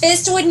God. A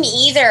fist wouldn't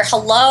either.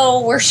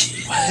 Hello, we're...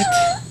 What?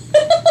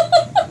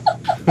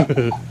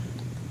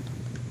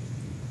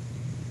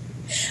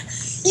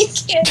 You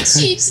can't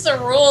change the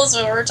rules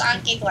when we're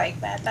talking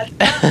like that. That's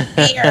not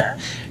fair.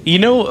 You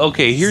know,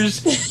 okay,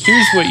 here's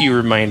what you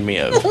remind me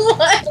of.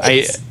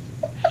 What?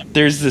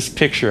 There's this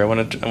picture. I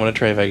want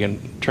to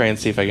try and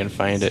see if I can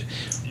find it.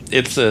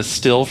 It's a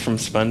still from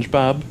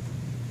SpongeBob,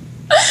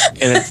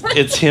 and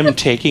it's him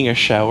taking a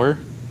shower.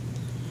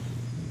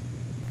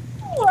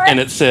 What? And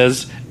it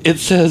says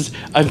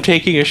I'm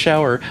taking a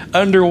shower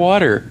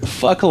underwater.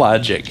 Fuck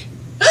logic.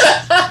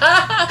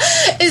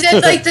 Is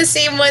that like the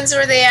same ones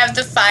where they have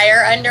the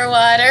fire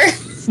underwater?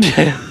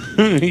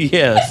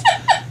 Yes.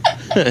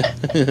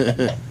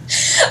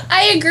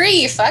 I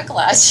agree. Fuck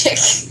logic.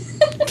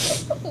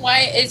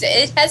 Why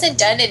it hasn't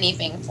done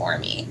anything for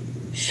me.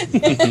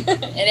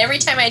 And every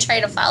time I try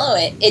to follow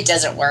it, it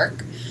doesn't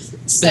work.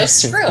 So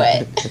screw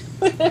it.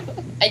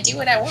 I do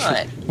what I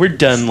want. We're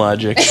done,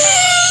 Logic.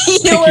 You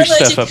Pick know your what,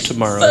 stuff Logic? up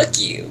tomorrow.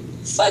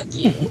 Fuck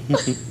you.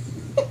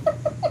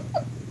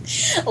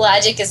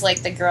 Logic is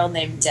like the girl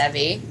named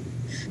Debbie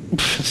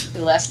who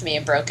left me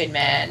a broken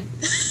man.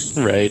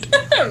 Right.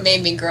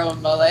 Made me grow a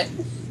mullet.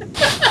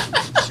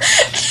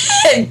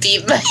 And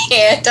beat my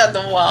hand on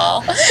the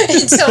wall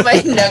until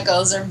my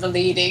knuckles are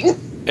bleeding.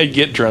 And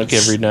get drunk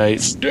every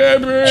night.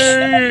 Debbie!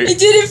 I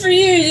did it for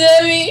you,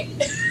 Debbie.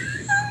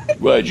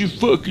 Why'd you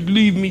fucking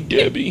leave me,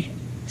 Debbie?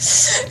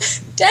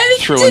 Debbie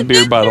Throwing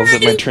beer bottles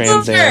at my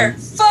Trans Am.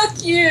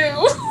 Fuck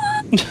you.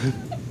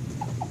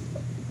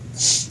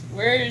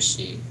 Where is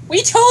she?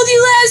 We told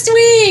you last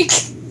week.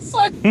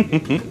 Fuck.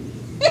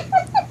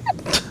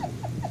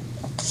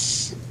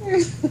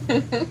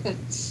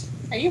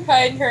 Are you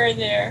hiding her in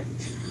there?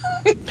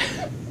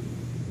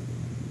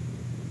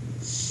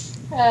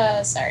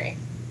 Sorry.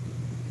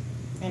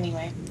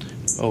 Anyway.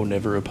 Oh,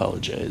 never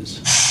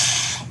apologize.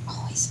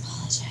 Always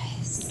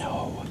apologize.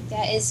 No.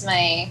 That is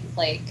my,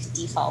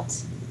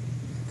 default.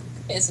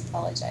 Is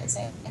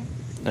apologizing.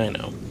 I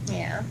know.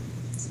 Yeah.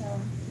 So,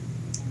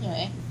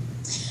 anyway.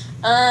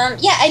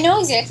 Yeah, I know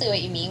exactly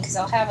what you mean, because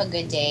I'll have a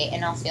good day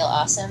and I'll feel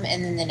awesome,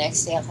 and then the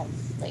next day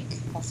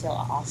I'll feel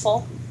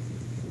awful.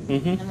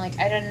 Mm-hmm. I'm like,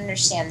 I don't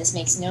understand. This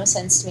makes no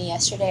sense to me.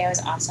 Yesterday I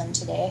was awesome.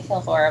 Today I feel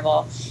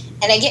horrible.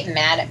 And I get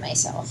mad at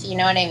myself. You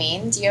know what I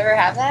mean? Do you ever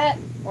have that?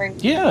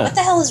 Yeah. What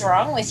the hell is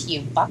wrong with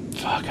you, Fuck,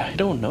 I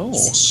don't know.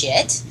 piece of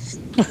shit?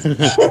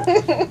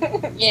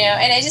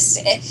 And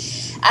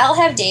I'll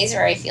have days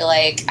where I feel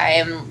like I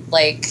am,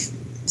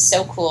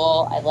 so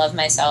cool. I love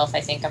myself.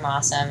 I think I'm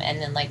awesome.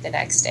 And then like the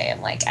next day,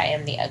 I'm like, I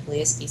am the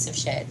ugliest piece of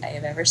shit I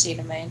have ever seen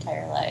in my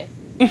entire life.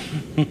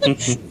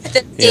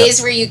 The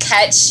days where you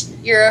catch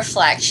your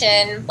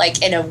reflection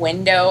like in a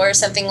window or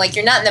something, like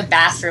you're not in the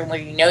bathroom where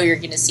you know you're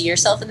going to see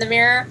yourself in the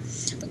mirror.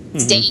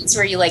 It's days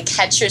where you like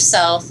catch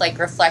yourself like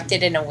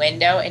reflected in a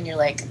window and you're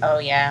like, oh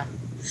yeah.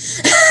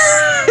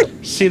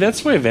 See,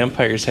 that's why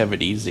vampires have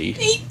it easy.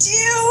 They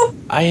do.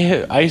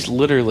 I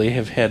literally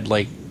have had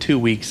like 2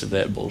 weeks of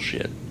that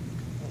bullshit.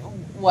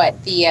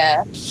 What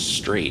the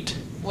Straight.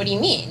 What do you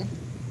mean?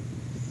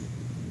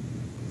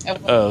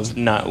 Of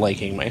not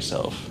liking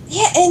myself.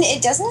 Yeah, and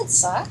it doesn't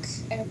suck.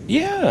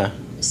 Yeah.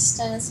 And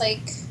it's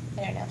like,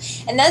 I don't know.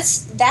 And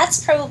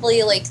that's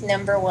probably like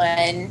number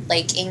one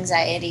like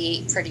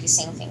anxiety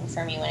producing thing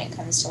for me when it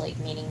comes to like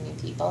meeting new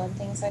people and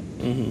things like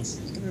that.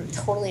 Mm-hmm. I'm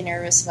totally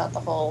nervous about the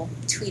whole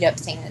tweet up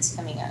thing that's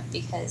coming up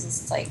because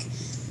it's like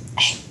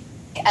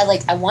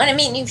I want to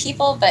meet new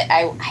people, but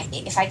I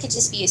if I could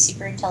just be a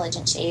super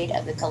intelligent shade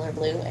of the color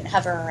blue and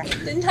hover around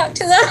and talk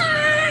to them,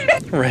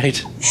 right?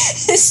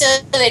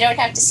 So they don't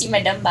have to see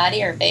my dumb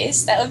body or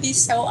face, that would be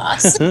so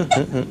awesome.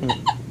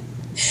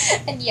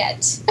 And yet,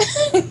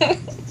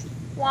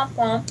 womp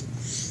womp.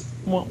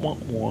 Womp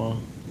womp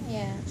womp.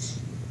 Yeah.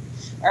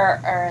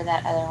 Or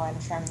that other one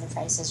from The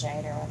Price is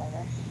Right or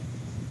whatever.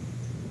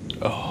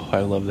 Oh, I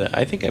love that.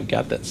 I think I've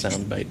got that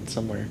sound bite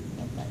somewhere.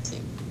 That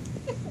too.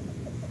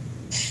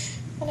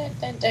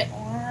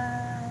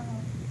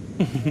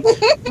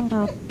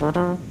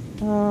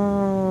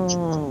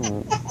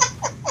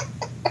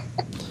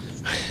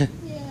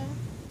 Yeah.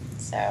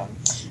 So,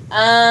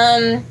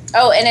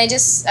 oh, and I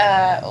just,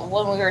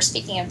 when we were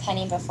speaking of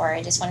Penny before,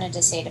 I just wanted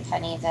to say to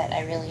Penny that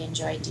I really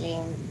enjoyed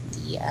doing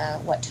the,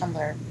 what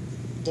Tumblr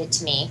did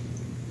to me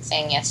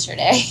thing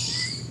yesterday.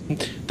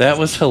 That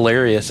was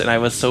hilarious, and I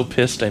was so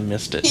pissed I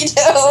missed it. You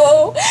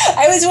know,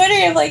 I was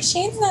wondering if, like,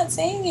 Shane's not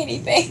saying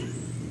anything.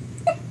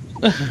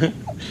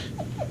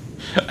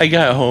 I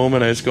got home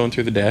and I was going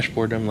through the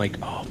dashboard and I'm like,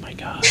 oh my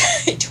god.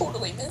 I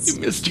totally missed I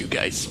missed you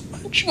guys so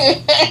much.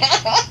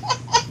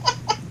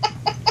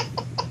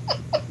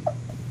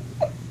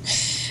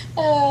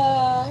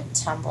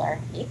 Tumblr.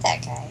 Hate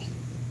that guy.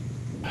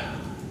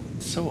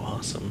 So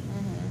awesome.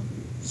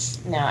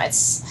 Mm-hmm. No,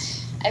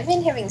 I've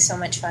been having so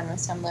much fun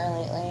with Tumblr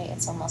lately.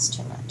 It's almost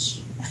too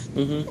much.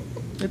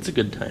 Mm-hmm. It's a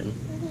good time.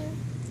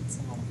 Mm-hmm. It's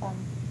a lot of fun.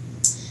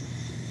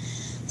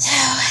 So,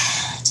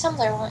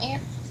 Tumblr, won't you?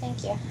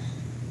 Thank you.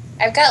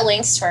 I've got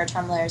links to our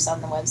Tumblrs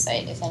on the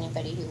website if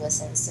anybody who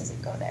listens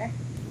doesn't go there.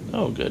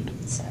 Oh, good.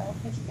 So,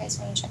 if you guys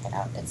want to check it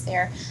out, it's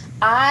there.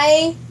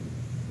 I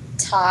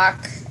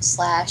talk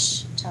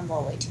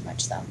 /Tumblr way too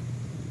much, though.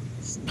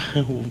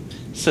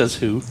 Says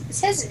who? It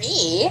says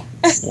me.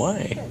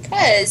 Why?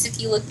 Because if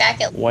you look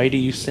back at... Why do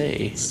you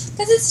say?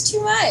 Because it's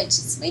too much.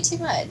 It's way too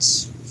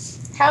much.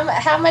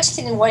 How much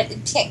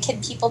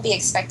can people be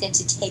expected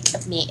to take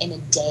of me in a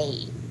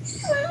day?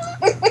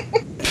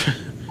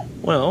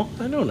 Well,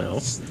 I don't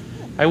know.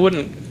 I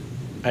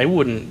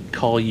wouldn't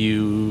call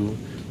you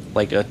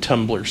like a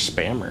Tumblr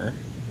spammer.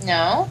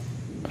 No?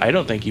 I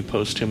don't think you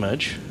post too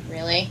much.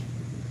 Really?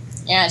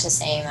 You're not just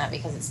saying that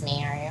because it's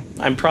me, are you?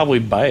 I'm probably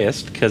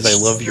biased because I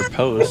love your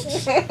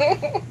posts.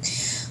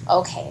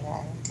 Okay,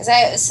 then. Because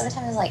I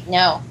sometimes like,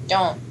 no,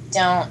 don't,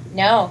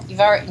 no, you've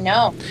already,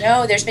 no,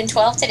 there's been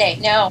 12 today,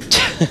 no.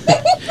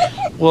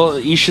 Well,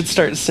 you should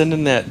start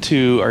sending that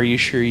to, are you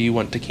sure you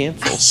want to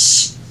cancel? I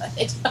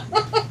should.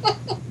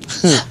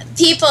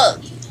 People,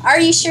 are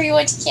you sure you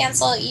want to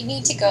cancel? You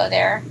need to go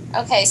there.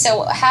 Okay, so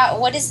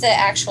what is the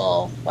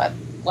actual web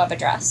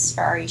address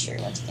for Are You Sure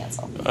You Want to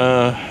Cancel?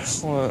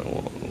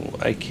 Well,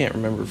 I can't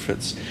remember if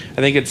it's... I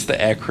think it's the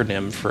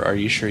acronym for Are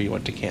You Sure You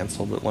Want to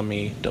Cancel, but let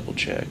me double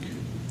check.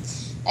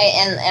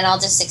 And I'll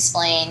just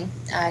explain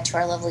to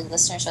our lovely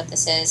listeners what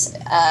this is.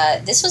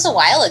 This was a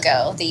while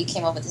ago that you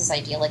came up with this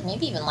idea, like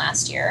maybe even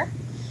last year,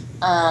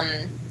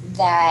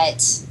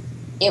 that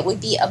it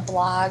would be a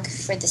blog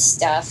for the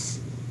stuff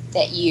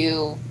that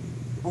you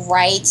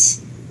write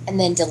and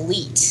then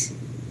delete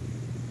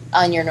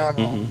on your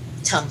normal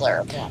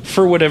Tumblr.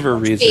 For whatever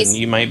reason,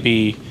 you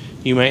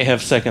might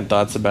have second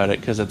thoughts about it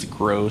because it's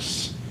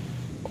gross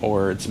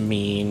or it's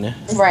mean.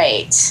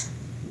 Right.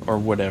 Or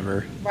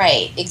whatever.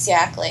 Right,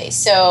 exactly.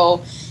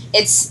 So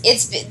that's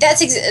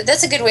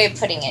a good way of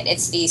putting it.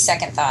 It's the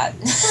second thought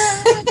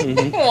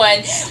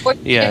one.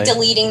 We're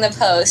deleting the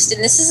post,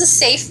 and this is a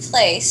safe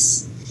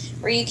place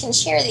where you can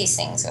share these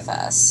things with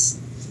us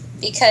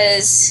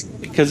because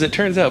it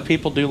turns out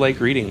people do like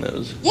reading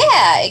those.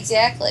 Yeah,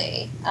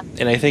 exactly.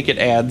 And I think it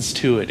adds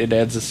to it. It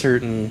adds a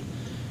certain,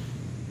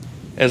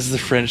 as the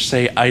French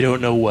say, I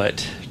don't know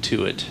what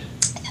to it.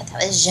 I thought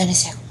that was je ne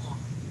sais quoi.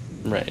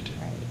 Right.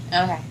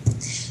 Okay.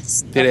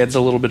 It adds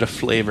a little bit of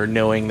flavor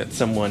knowing that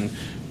someone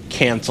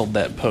canceled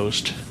that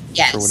post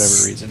for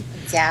whatever reason.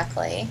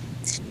 Exactly.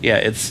 Yeah,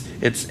 it's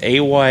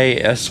AYSYWTC.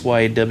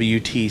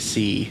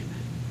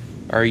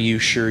 Are you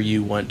sure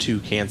you want to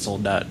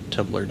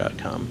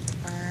cancel.tumblr.com?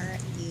 Are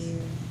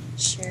you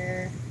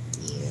sure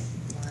you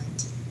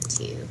want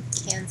to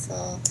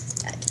cancel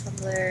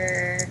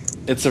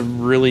Tumblr. It's a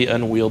really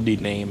unwieldy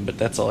name, but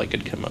that's all I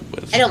could come up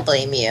with. I don't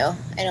blame you.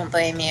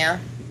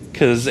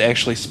 Because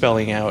actually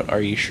spelling out,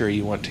 are you sure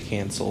you want to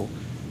cancel,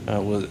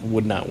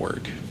 would not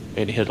work.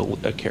 It hit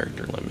a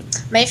character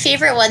limit. My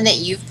favorite one that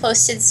you've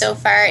posted so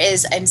far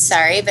is, I'm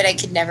sorry, but I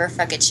could never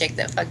fuck a chick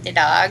that fucked a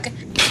dog.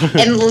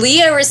 And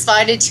Leah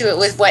responded to it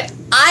with what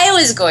I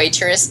was going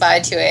to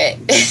respond to it,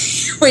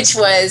 which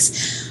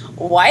was,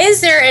 why is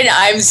there an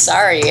I'm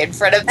sorry in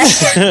front of that?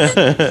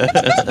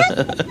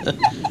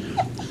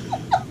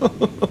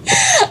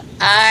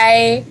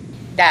 I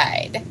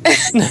died.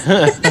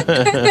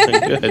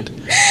 Good.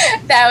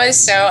 That was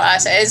so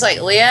awesome. It's like,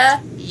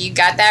 Leah, you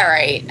got that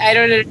right. I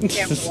don't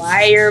understand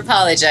why you're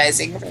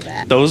apologizing for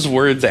that. Those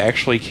words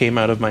actually came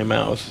out of my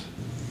mouth.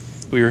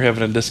 We were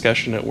having a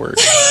discussion at work.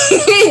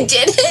 Did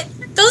it?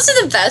 Those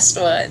are the best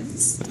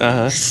ones.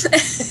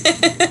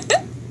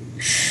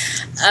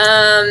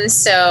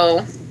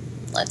 So,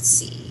 let's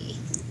see.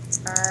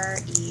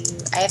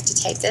 I have to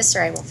type this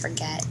or I will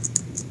forget.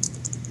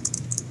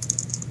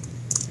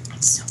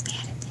 I'm so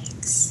bad at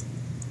things.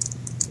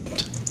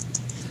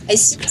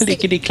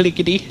 Clickety,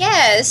 clickety.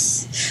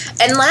 Yes.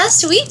 And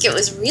last week it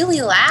was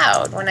really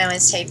loud when I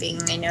was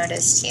typing, I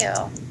noticed too.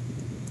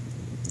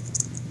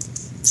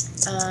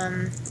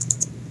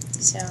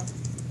 So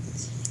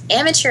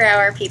amateur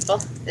hour,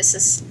 people. This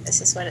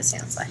is what it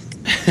sounds like.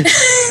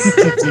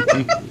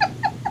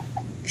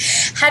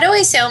 How do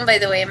I sound, by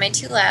the way? Am I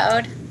too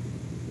loud?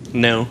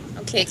 No.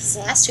 Okay, because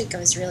last week I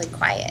was really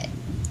quiet.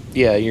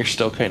 Yeah, you're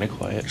still kind of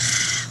quiet.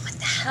 What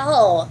the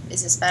hell?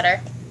 Is this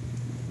better?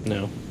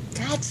 No.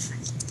 God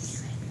fucking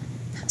damn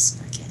it. Puss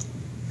bucket.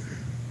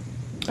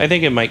 I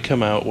think it might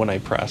come out when I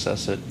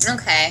process it.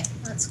 Okay,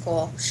 that's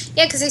cool.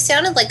 Yeah, because it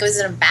sounded like it was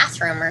in a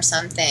bathroom or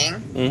something.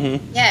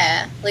 Mm-hmm.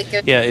 Yeah, like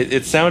Yeah,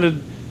 it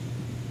sounded...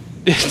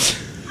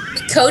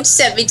 Coach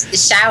sent me to the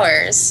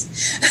showers.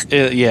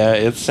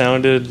 It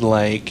sounded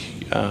like...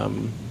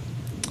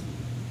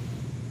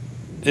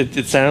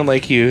 It sounded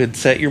like you had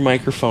set your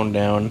microphone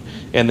down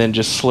and then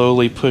just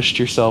slowly pushed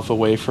yourself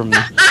away from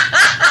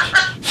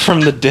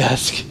from the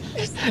desk,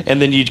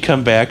 and then you'd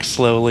come back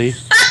slowly.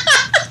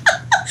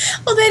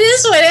 Well, that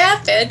is what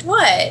happened.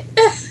 What?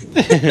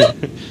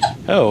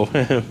 Oh.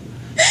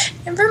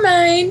 Never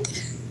mind.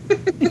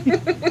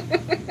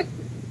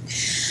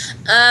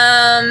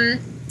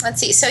 Let's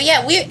see. So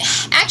yeah, we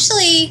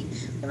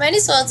might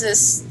as well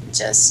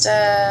just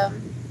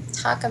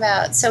talk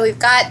about. So you've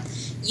got.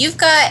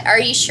 Are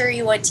you sure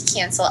you want to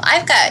cancel?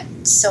 I've got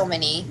so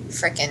many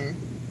frickin'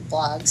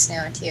 blogs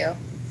now too.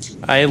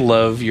 I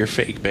love your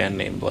fake band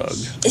name blog.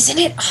 Isn't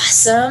it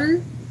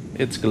awesome?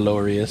 It's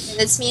glorious.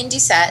 And it's me and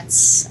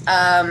Dusettes.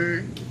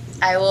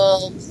 I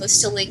will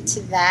post a link to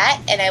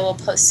that, and I will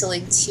post a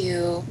link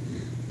to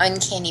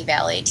Uncanny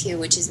Valley too,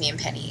 which is me and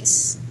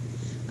Penny's.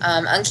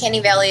 Uncanny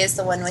Valley is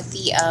the one with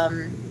the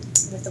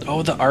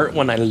the art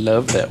one. I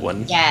love that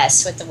one.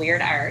 Yes, with the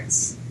weird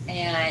arts.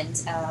 And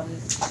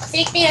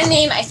fake band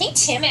name. I think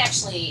Tim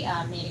actually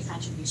made a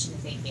contribution to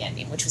fake band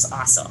name, which was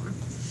awesome.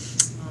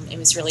 It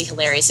was really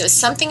hilarious. It was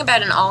something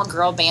about an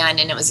all-girl band,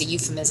 and it was a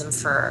euphemism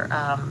for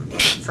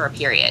a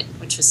period,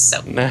 which was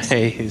so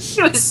nice.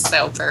 It was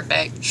so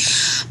perfect.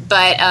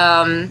 But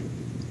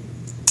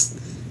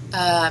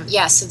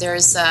yeah. So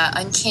there's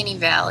Uncanny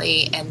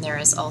Valley, and there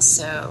is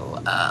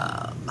also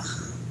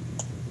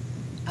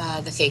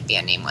the fake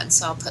band name one.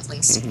 So I'll put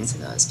links to both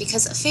of those,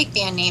 because fake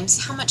band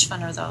names, how much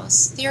fun are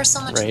those? They are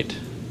so much fun.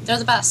 They're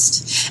the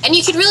best, and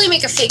you could really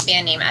make a fake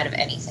band name out of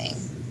anything.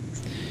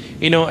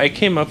 You know, I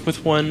came up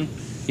with one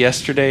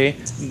yesterday,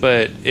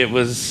 but it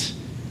was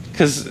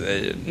because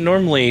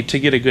normally to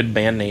get a good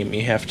band name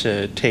you have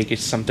to take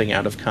something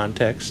out of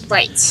context,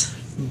 right?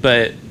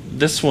 But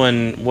this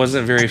one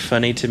wasn't very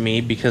funny to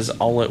me because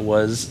all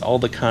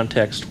the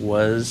context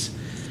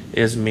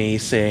is me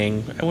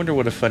saying, I wonder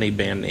what a funny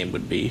band name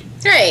would be,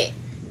 right?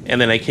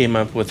 And then I came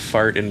up with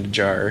Fart in a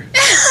Jar.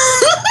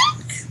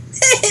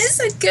 It is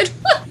a good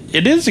one.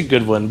 It is a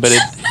good one, but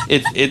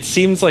it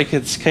seems like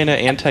it's kind of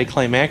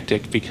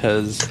anticlimactic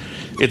because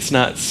it's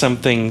not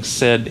something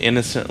said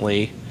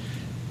innocently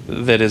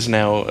that is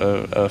now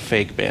a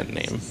fake band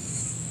name.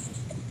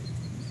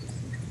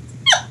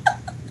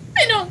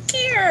 I don't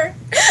care.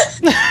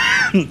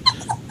 I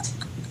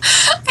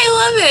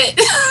love it.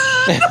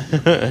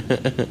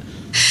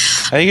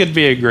 I think it'd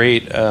be a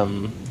great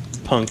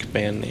punk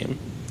band name.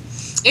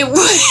 It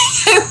would.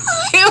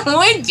 It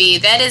would be.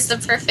 That is the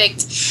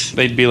perfect.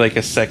 They'd be like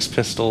a Sex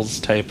Pistols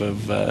type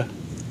of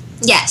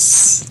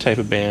yes, type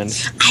of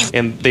band,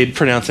 and they'd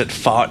pronounce it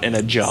 "fought in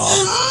a jaw."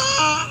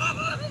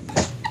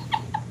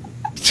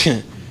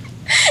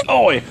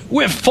 Oi,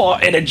 we're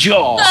fought in a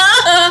jaw.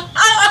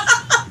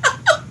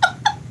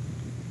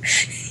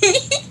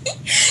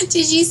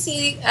 Did you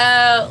see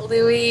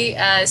Louis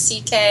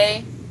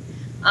C.K.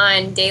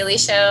 on Daily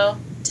Show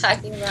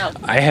talking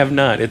about? I have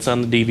not. It's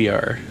on the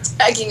DVR.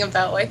 Talking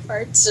about why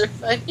farts are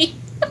funny.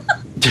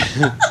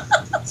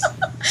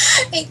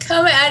 They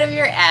come out of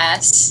your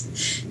ass.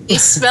 They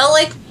smell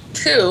like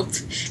poop,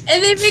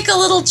 and they make a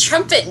little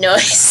trumpet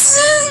noise.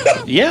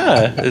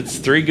 Yeah, it's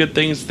 3 good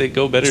things that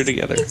go better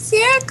together.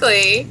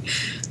 Exactly.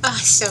 Oh,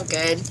 so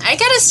good. I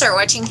gotta start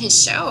watching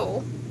his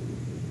show.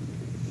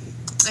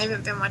 I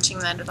haven't been watching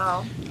that at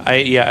all.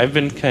 I've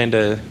been kind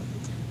of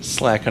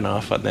slacking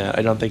off on that.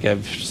 I don't think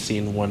I've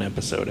seen 1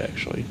 episode,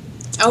 actually.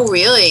 Oh,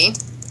 really?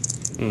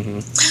 Mm-hmm.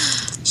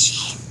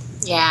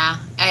 Yeah.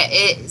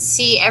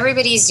 See,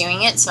 everybody's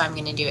doing it, so I'm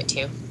gonna do it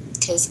too.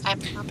 Because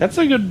That's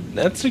a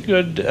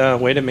good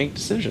way to make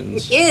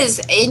decisions. It is,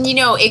 and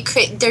it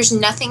could. There's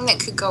nothing that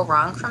could go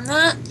wrong from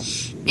that,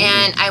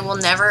 and I will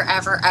never,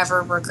 ever,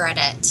 ever regret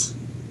it.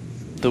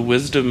 The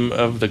wisdom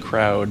of the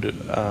crowd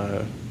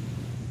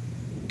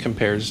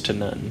compares to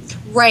none.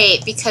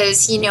 Right,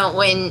 because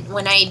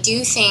when I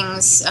do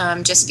things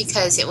just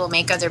because it will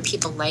make other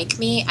people like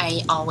me,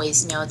 I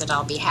always know that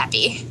I'll be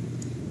happy.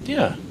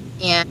 Yeah.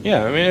 And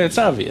yeah, I mean, it's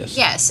obvious.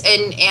 Yes,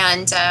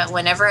 and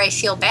whenever I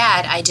feel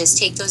bad, I just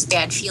take those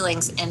bad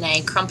feelings and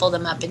I crumple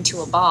them up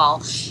into a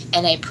ball,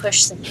 and I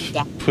push them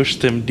down. Push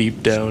them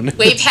deep down.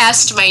 Way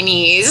past my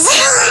knees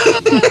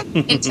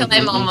until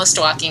I'm almost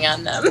walking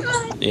on them.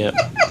 Yeah.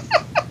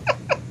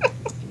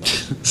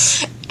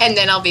 And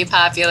then I'll be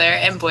popular,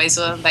 and boys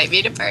will invite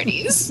me to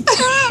parties.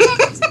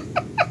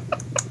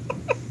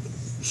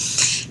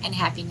 And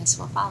happiness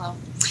will follow.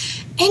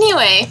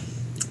 Anyway,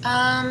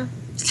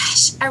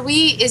 gosh,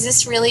 is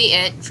this really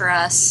it for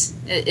us?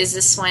 Is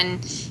this when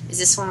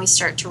we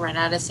start to run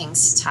out of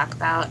things to talk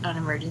about on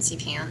Emergency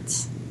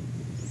Pants?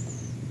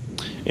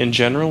 In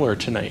general or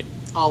tonight?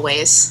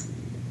 Always.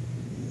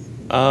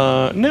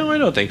 No, I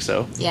don't think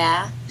so.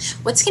 Yeah.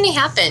 What's going to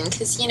happen?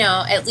 Because,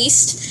 at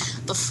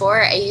least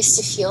before I used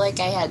to feel like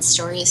I had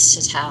stories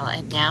to tell,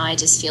 and now I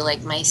just feel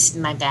like my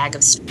bag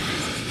of stories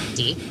is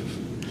empty.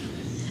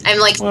 I'm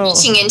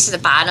reaching into the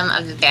bottom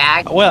of the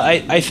bag. Well,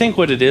 I think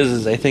what it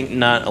is I think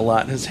not a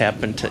lot has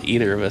happened to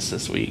either of us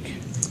this week.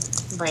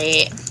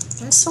 Right.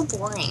 I'm so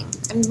boring.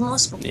 I'm the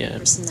most boring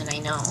person that I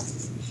know.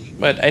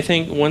 But I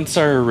think once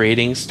our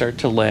ratings start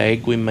to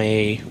lag, we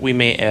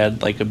may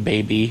add like a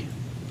baby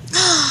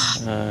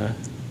to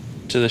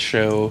the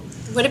show.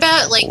 What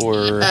about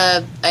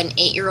an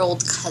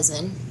 8-year-old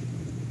cousin?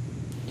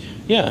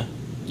 Yeah.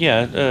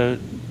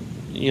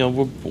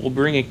 We'll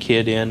bring a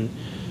kid in.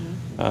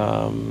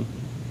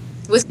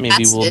 With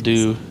maybe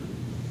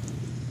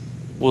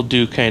we'll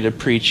do kind of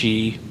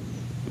preachy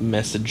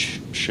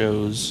message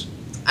shows.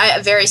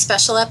 Very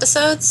special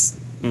episodes.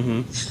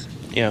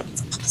 Mm-hmm. Yeah.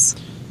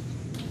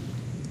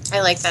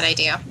 I like that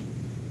idea.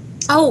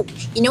 Oh,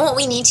 you know what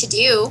we need to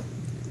do?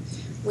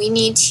 We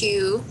need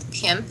to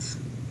pimp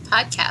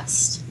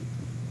podcast.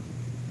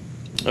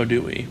 Oh,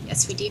 do we?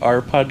 Yes, we do.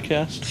 Our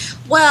podcast?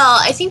 Well,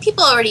 I think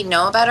people already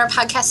know about our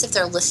podcast if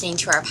they're listening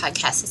to our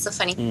podcast. It's the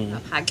funny thing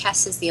about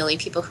podcasts is the only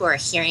people who are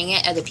hearing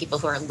it are the people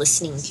who are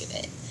listening to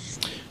it.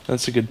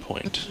 That's a good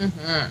point.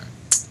 Mm-hmm.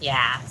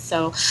 Yeah.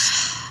 So,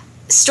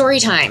 story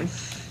time.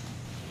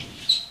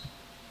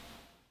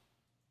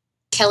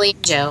 Kelly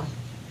and Joe.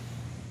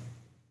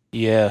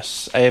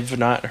 Yes, I have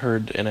not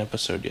heard an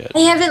episode yet.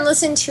 I haven't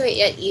listened to it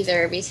yet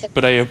either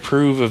but I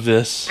approve of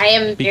this.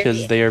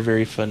 Because they are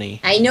very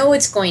funny. I know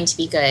it's going to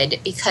be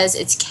good because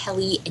it's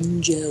Kelly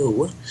and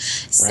Joe.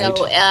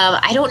 So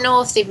I don't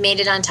know if they've made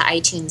it onto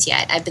iTunes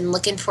yet. I've been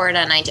looking for it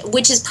on iTunes,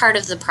 which is part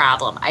of the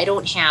problem. I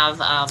don't have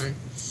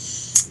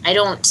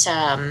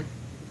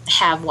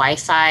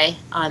Wi-Fi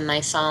on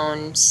my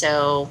phone,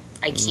 so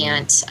I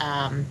can't,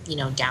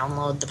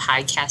 download the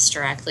podcast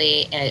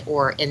directly,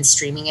 and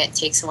streaming it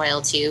takes a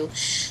while too.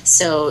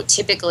 So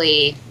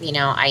typically,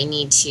 I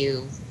need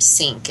to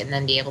sync and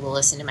then be able to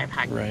listen to my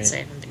podcast. Right. So I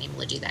haven't been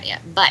able to do that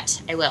yet, but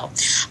I will.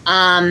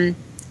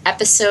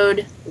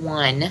 Episode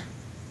 1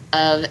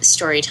 of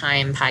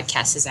Storytime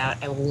podcast is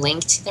out. I will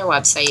link to their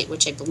website,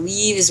 which I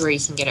believe is where you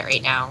can get it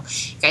right now.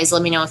 Guys,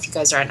 let me know if you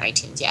guys are on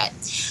iTunes yet.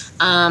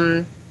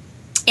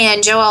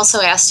 And Joe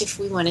also asked if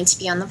we wanted to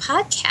be on the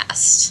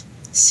podcast.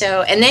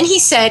 So, and then he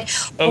said,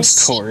 of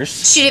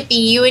course. Should it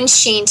be you and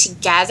Shane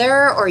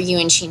together, or you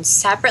and Shane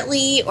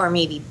separately, or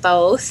maybe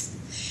both?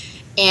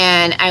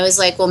 And I was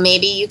like, well,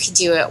 maybe you could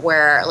do it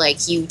where,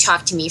 you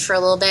talk to me for a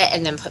little bit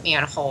and then put me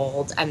on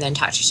hold, and then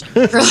talk to Shane for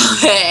a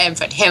little bit and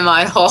put him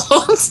on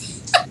hold.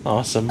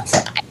 Awesome.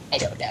 I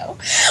don't know.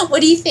 What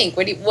do you think?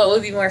 What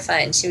would be more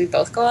fun? Should we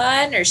both go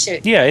on, or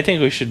should? Yeah, I think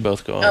we should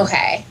both go on.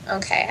 Okay.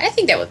 I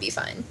think that would be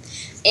fun.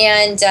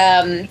 And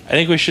I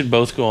think we should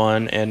both go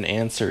on and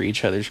answer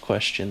each other's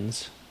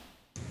questions.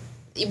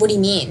 What do you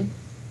mean?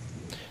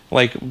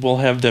 We'll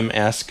have them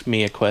ask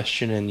me a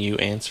question and you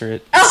answer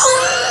it.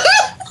 Oh,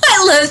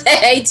 I love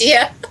that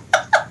idea.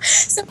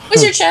 So what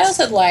was your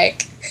childhood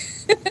like?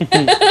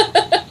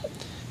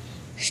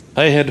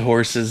 I had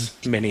horses,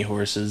 many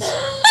horses.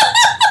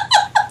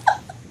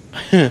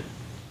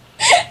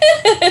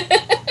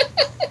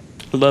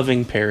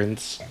 Loving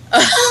parents.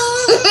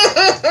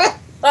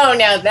 Oh,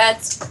 no,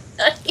 that's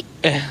funny.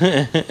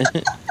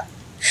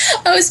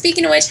 Oh,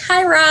 speaking of which,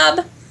 hi,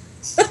 Rob.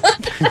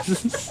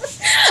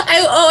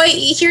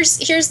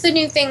 Here's the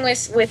new thing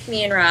with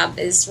me and Rob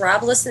is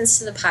Rob listens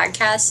to the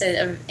podcast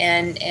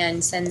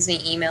and sends me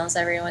emails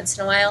every once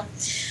in a while.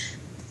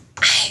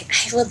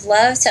 I would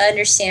love to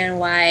understand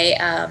why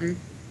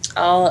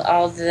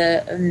all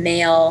the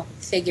male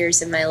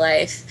figures in my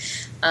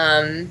life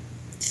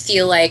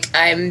feel like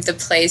I'm the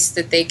place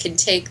that they can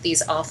take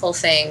these awful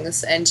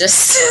things and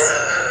just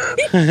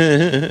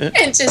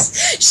and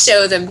just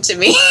show them to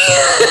me.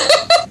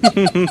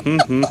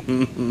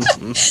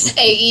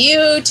 Hey,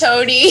 you,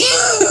 Tony.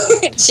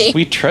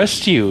 We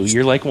trust you.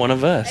 You're like one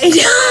of us.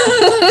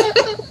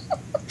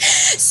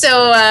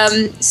 So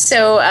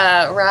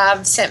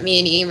Rob sent me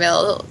an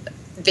email.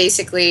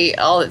 Basically,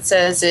 all it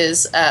says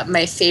is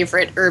my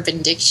favorite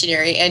Urban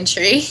Dictionary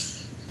entry.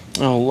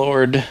 Oh,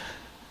 Lord.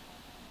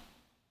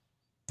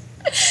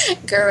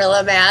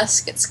 Gorilla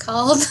Mask, it's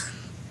called.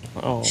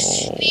 Oh.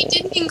 They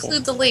didn't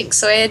include the link,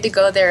 so I had to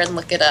go there and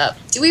look it up.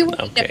 Do we want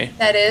to know what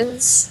that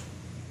is?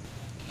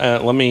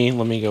 Let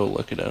me go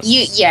look it up.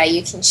 You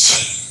can.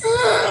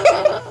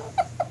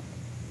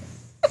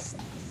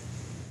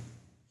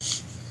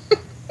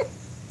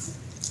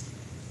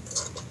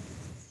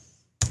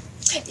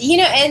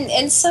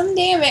 And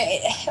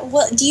someday,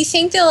 do you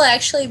think there'll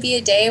actually be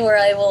a day where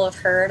I will have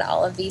heard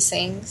all of these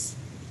things?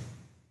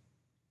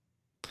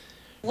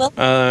 Will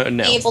I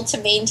no. be able to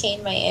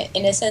maintain my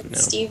innocence, no.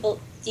 Steve?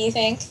 Do you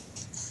think?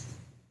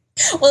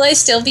 Will I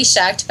still be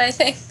shocked by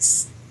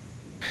things?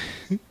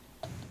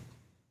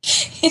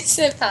 Is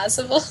it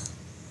possible?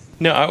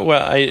 No,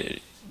 I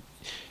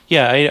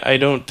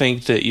don't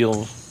think that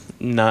you'll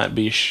not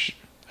be.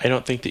 I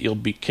don't think that you'll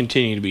be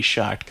continue to be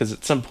shocked because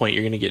at some point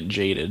you're going to get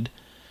jaded.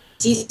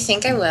 Do you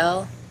think I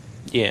will?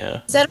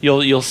 Yeah.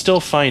 You'll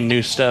still find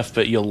new stuff,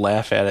 but you'll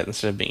laugh at it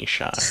instead of being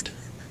shocked.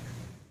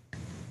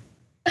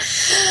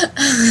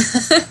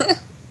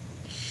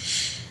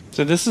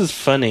 So this is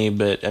funny,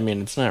 but I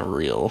mean it's not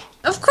real.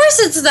 Of course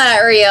it's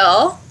not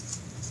real.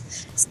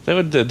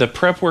 The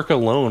prep work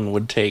alone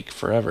would take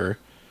forever.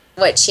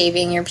 What,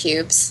 shaving your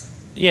pubes?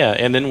 Yeah,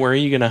 and then where are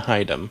you going to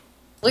hide them?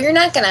 Well, you're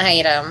not going to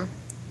hide them.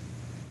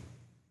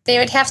 They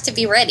would have to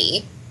be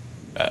ready.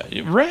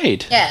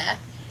 Right. Yeah.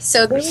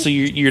 So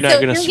you're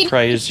not going to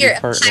surprise your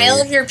partner.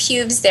 Pile of your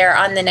pubes there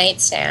on the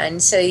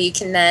nightstand, so you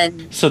can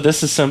then. So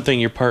this is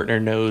something your partner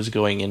knows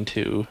going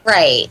into.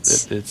 Right.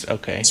 It's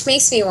okay. Which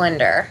makes me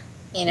wonder.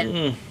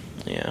 Yeah.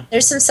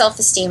 There's some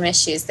self-esteem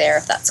issues there,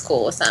 if that's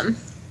cool with them.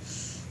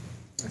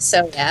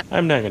 So yeah.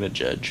 I'm not going to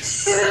judge.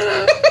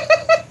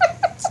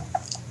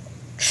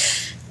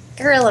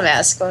 Gorilla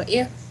Mask, won't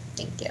you?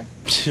 Thank you.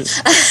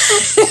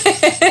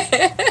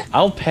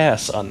 I'll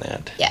pass on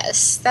that.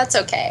 Yes, that's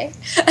okay.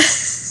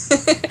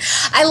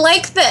 I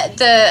like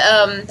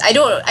the I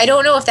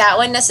don't know if that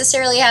one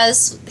necessarily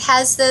has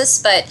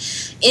this, but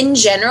in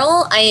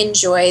general, I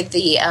enjoy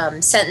the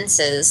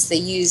sentences. They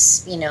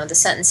use the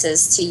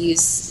sentences to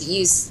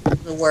use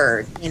the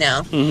word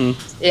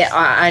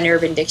on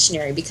Urban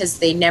Dictionary because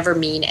they never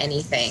mean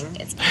anything.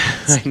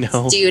 I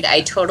know, dude.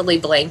 I totally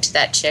blanked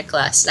that chick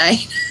last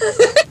night.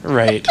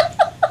 Right.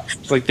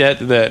 Like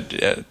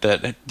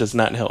that does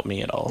not help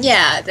me at all.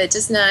 Yeah, that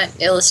does not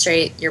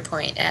illustrate your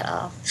point at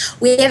all.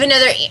 We have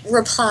another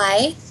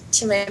reply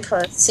to my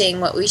post saying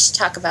what we should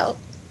talk about.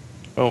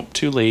 Oh,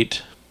 too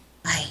late.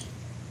 Why?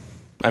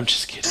 I'm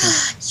just kidding.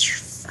 You're a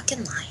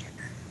fucking liar.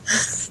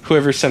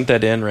 Whoever sent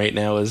that in right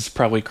now is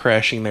probably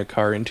crashing their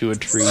car into a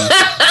tree.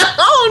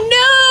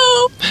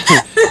 Oh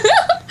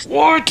no!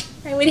 What?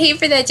 I would hate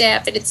for that to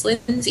happen. It's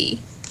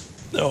Lindsay.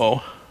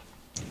 Oh.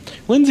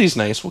 Lindsay's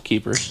nice. We'll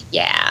keep her.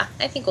 Yeah,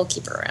 I think we'll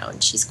keep her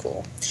around. She's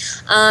cool.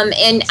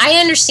 And I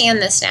understand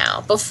this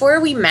now. Before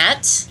we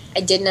met,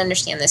 I didn't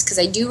understand this because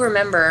I do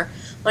remember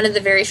one of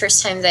the very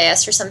first times I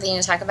asked her something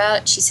to talk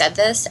about, she said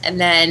this, and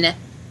then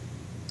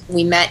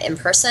we met in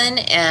person,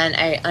 and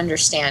I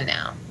understand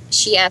now.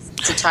 She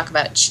asked to talk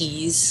about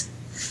cheese.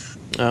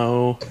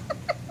 Oh.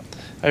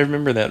 I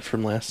remember that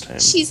from last time.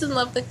 She's in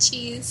love with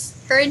cheese.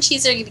 Her and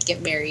Cheese are going to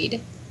get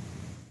married.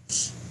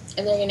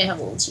 And they're going to have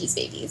little cheese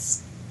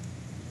babies.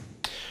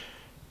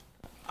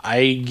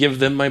 I give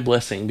them my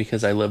blessing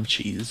because I love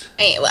cheese.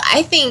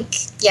 I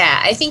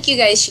think you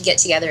guys should get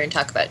together and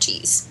talk about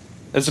cheese.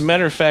 As a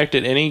matter of fact,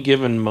 at any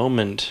given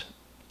moment,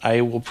 I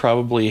will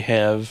probably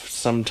have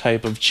some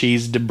type of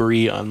cheese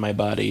debris on my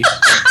body.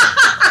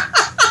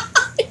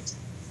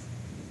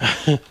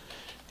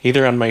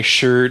 Either on my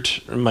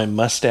shirt, or my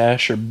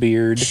mustache, or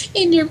beard.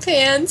 In your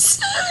pants.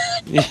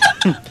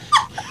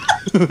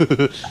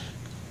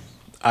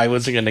 I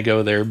wasn't going to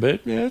go there,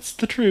 but yeah, it's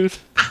the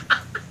truth.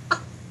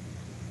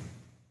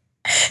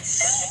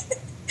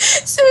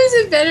 So is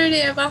it better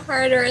to have a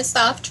hard or a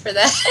soft for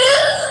that?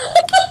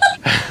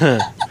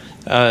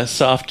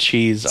 Soft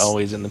cheese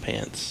always in the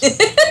pants.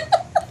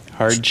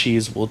 Hard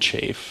cheese will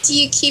chafe. Do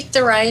you keep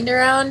the rind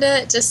around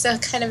it just to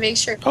kind of make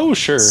sure? Oh,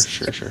 sure.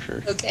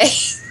 Okay.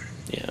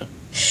 Yeah.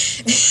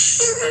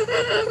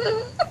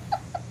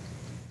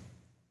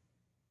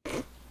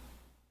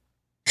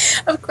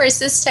 Of course,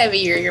 this time of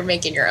year, you're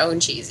making your own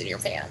cheese in your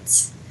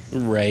pants.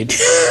 Right.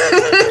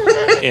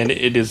 And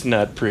it is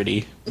not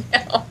pretty.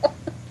 No.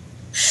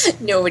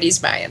 Nobody's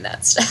buying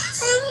that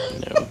stuff.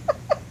 No.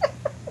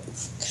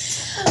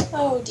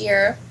 Oh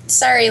dear.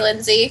 Sorry,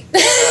 Lindsay.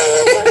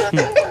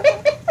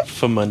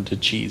 Famunda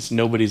cheese.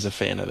 Nobody's a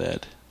fan of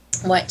that.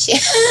 What?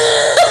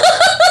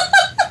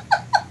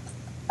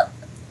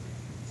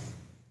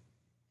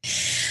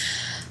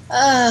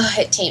 Oh,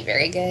 it tain't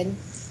very good.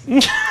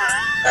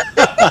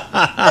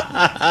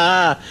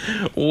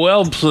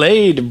 Well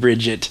played,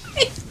 Bridget.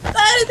 I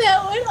thought of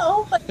that one.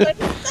 Oh my god.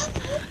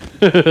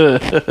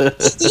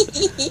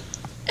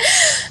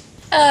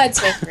 Oh,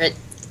 it's my favorite.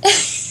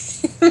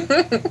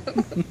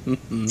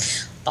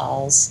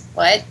 Balls.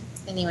 What?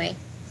 Anyway.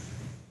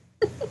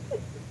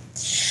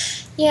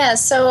 Yeah,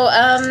 so,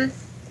 I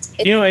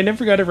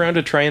never got around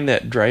to trying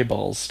that dry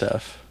balls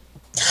stuff.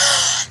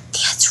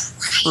 That's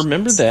right.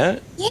 Remember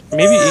that? Yeah.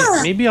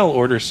 Maybe I'll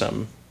order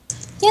some.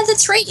 Yeah,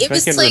 that's right. It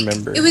was like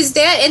remember. It was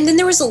that, and then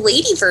there was a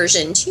lady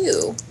version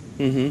too.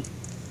 Mm-hmm.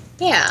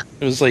 Yeah.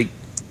 It was like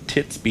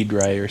tits be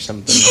dry or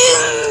something.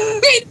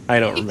 I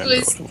don't remember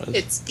what it was.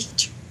 Tits be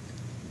dry.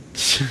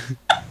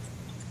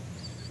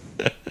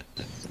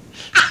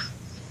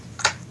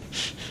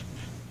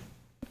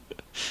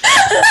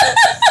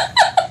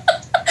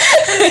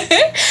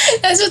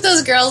 That's what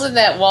those girls in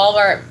that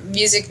Walmart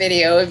music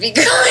video would be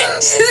going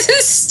to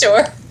the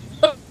store.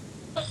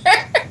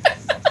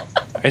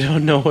 I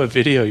don't know what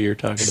video you're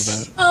talking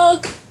about.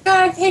 Oh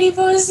god, Penny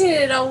posted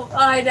it on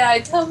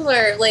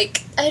Tumblr,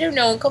 like, I don't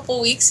know, a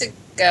couple weeks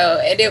ago,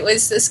 and it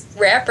was this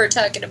rapper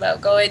talking about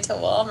going to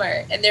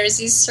Walmart, and there's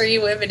these 3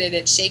 women in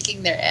it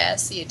shaking their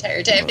ass the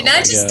entire time. And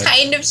not just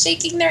kind of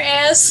shaking their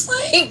ass,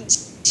 like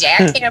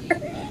jackhammer.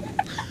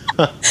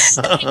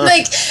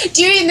 Like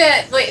doing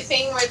that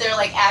thing where they're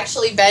like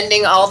actually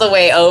bending all the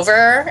way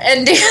over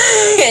and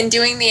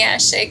doing the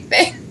ass shake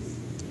thing.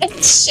 And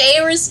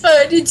Shay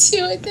responded to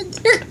it that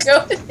they're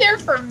going there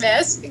for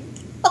masking.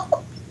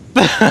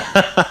 And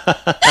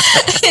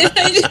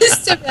I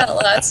just about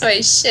lost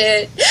my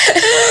shit.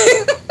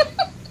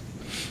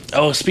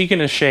 Oh, speaking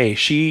of Shay,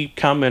 she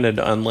commented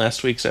on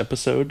last week's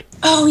episode.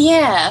 Oh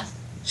yeah.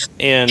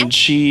 And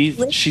she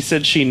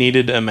said she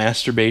needed a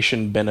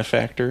masturbation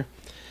benefactor.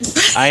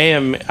 I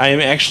am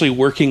actually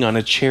working on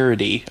a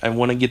charity. I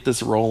want to get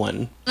this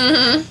rolling.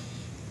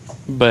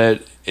 Mm-hmm.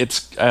 But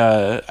it's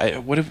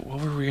what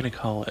were we gonna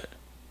call it?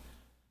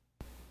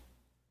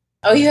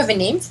 Oh, you have a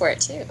name for it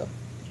too.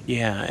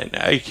 Yeah,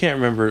 I can't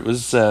remember. It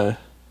was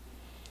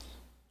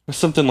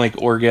something like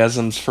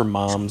Orgasms for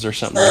Moms or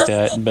something like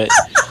that. But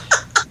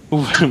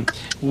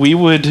we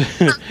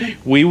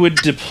would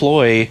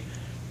deploy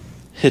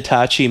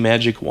Hitachi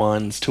magic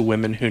wands to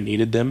women who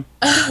needed them.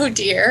 Oh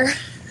dear.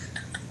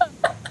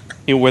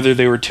 Whether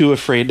they were too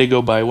afraid to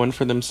go buy one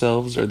for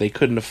themselves, or they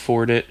couldn't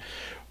afford it,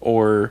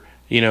 or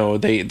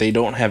they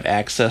don't have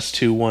access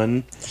to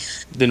one,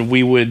 then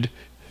we would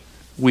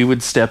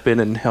step in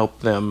and help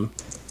them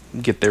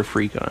get their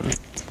freak on.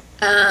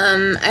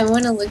 I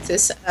want to look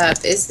this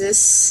up. Is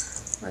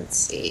this? Let's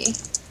see.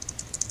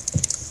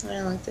 I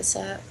want to look this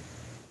up.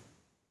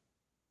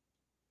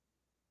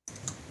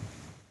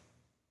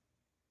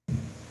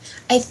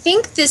 I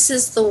think this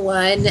is the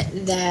one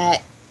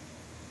that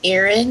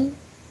Aaron,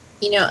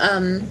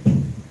 on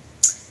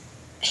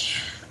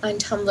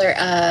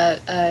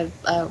Tumblr,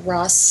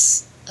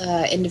 Ross,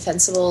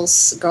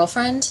 Indefensible's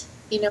girlfriend,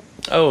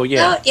 Oh,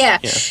 yeah. Yeah.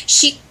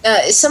 She,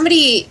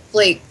 somebody,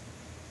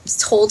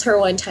 told her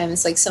one time,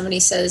 it's like somebody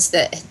says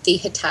that the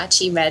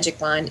Hitachi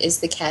magic wand is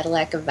the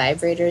Cadillac of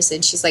vibrators,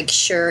 and she's like,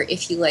 sure,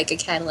 if you like a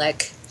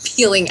Cadillac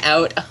peeling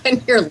out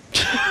on your...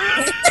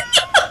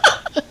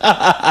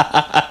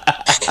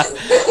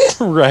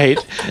 Right.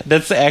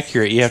 That's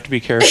accurate. You have to be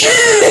careful.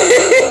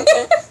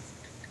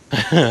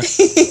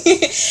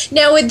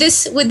 Now, would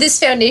this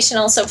foundation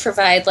also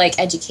provide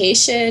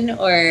education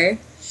or?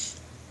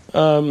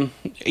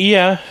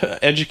 Yeah,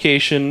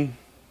 education,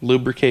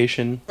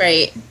 lubrication.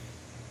 Right.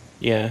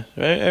 Yeah,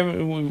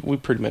 we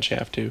pretty much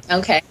have to.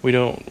 Okay. We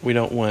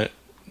don't want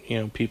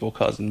people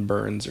causing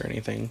burns or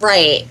anything.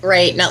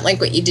 Right. Not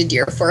like what you did to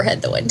your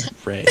forehead the one time.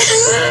 Right.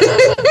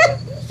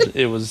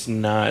 It was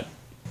not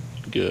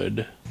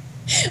good.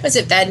 Was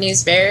it Bad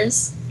News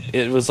Bears?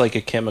 It was like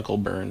a chemical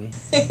burn.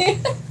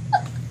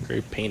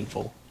 Very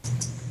painful.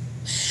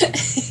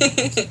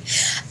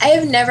 I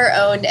have never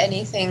owned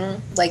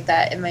anything like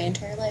that in my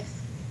entire life.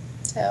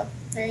 So,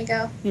 there you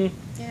go.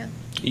 Yeah.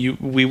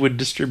 We would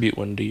distribute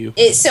one to you.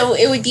 So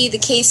it would be the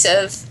case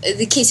of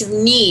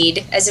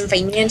need, as in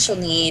financial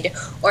need,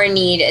 or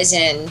need as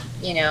in,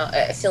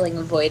 filling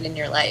a void in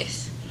your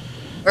life.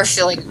 Or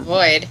filling a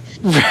void.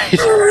 Right.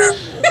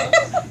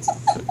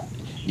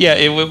 Yeah,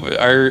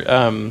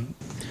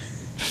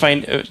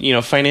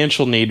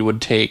 financial need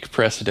would take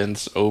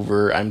precedence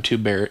over I'm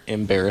too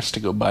embarrassed to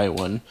go buy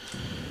one.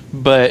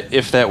 But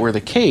if that were the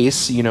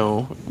case,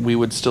 we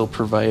would still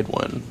provide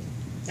one.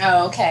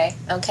 Oh, okay.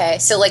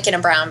 So in a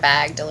brown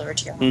bag delivered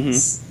to your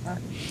house.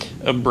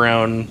 Mm-hmm. A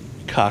brown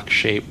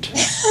cock-shaped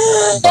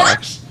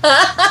box.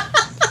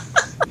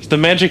 The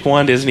magic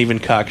wand isn't even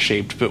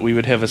cock-shaped, but we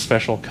would have a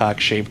special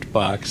cock-shaped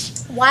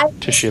box. Why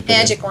to ship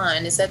magic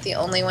wand? Is that the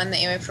only one that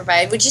you would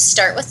provide? Would you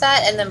start with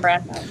that and then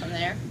branch out from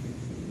there?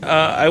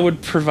 I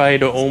would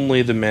provide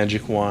only the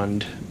magic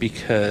wand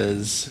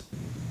because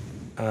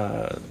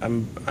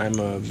I'm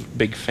a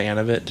big fan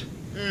of it.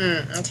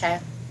 Okay.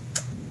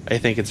 I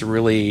think it's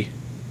really,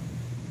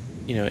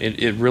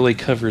 it really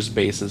covers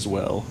bases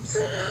well.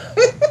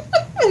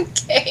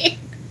 Okay.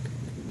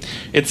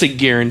 It's a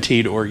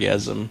guaranteed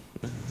orgasm,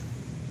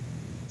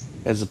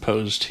 as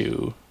opposed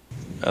to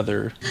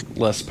other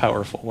less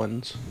powerful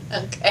ones.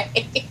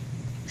 Okay.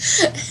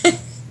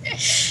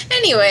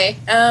 Anyway,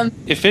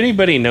 if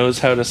anybody knows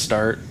how to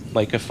start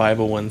like a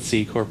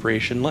 501c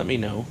corporation, let me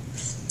know.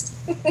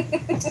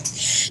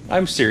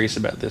 I'm serious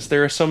about this.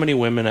 There are so many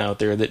women out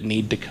there that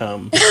need to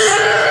come.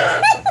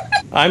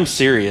 I'm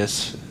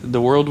serious. The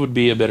world would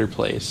be a better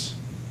place.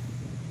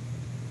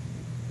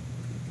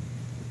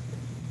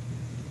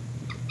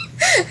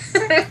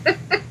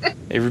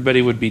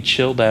 Everybody would be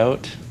chilled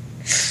out.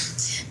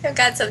 I've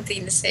got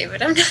something to say,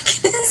 but I'm not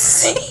gonna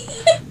say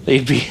it.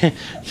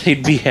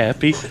 They'd be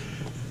happy.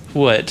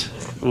 What?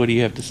 What do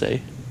you have to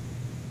say?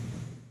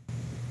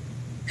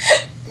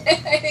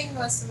 I think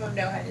most of them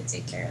know how to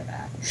take care of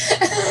that.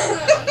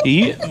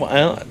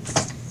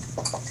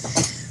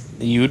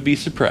 You would be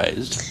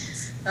surprised.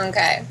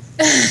 Okay.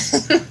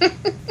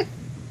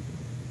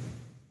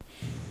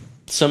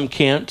 Some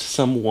can't,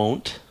 some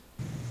won't.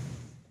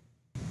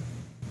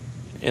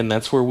 And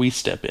that's where we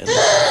step in.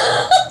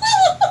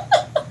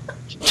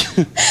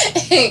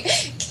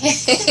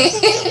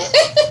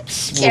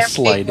 We'll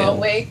slide in.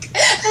 Wake. Is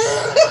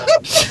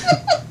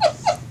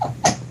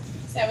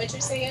that what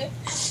you're saying?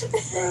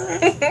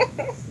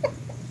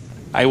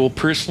 I will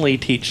personally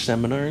teach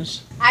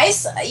seminars.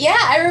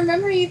 I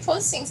remember you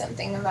posting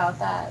something about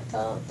that.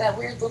 That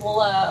weird little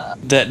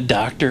That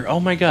doctor. Oh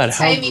my god,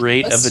 how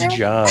great of a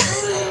job.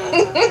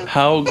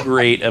 How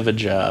great of a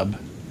job.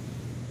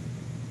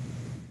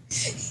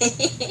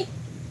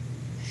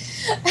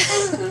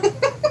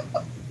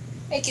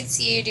 I can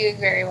see you doing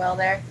very well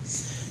there.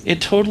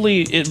 It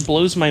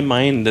blows my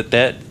mind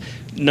that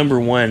number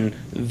one,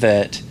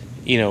 that,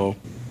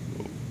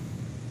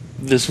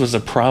 this was a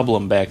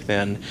problem back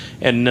then,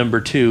 and number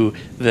two,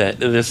 that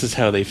this is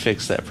how they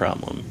fix that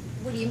problem.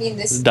 What do you mean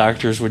this?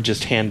 Doctors would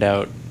just hand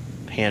out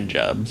hand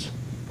jobs.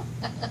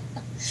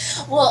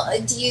 Well,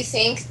 do you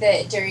think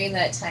that during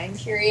that time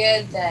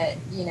period that,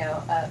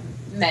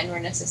 men were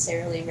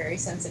necessarily very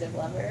sensitive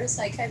lovers?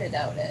 I kind of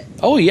doubt it.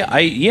 Oh, yeah,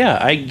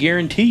 I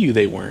guarantee you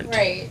they weren't.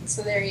 Right,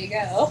 so there you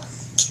go.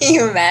 Can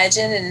you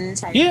imagine an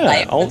entire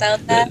life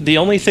without that? The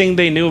only thing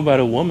they knew about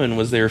a woman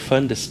was they were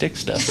fun to stick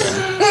stuff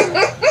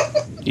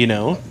in.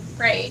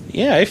 Right.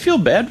 Yeah, I feel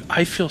bad.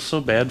 I feel so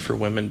bad for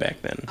women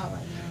back then. Oh, I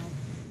know.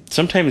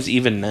 Sometimes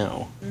even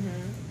now.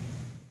 Mm-hmm.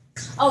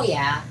 Oh,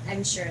 yeah.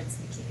 I'm sure it's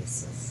the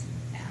case.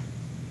 Yeah.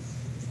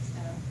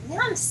 So, now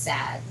I'm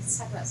sad. Let's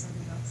talk about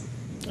something else.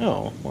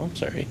 Oh, well, I'm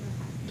sorry.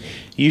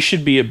 You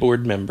should be a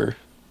board member.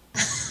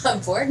 A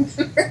board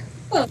member?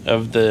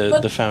 Of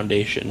the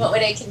foundation. What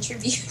would I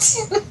contribute?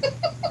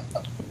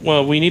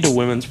 Well, we need a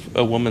woman's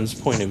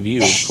point of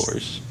view, of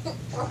course.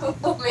 A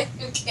woman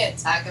who can't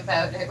talk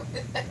about it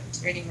without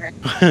turning around.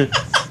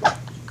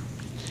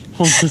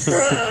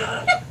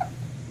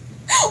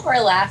 Or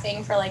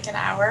laughing for like an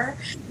hour.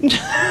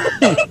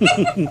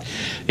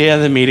 Yeah,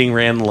 the meeting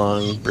ran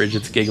long.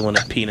 Bridget's giggling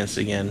at penis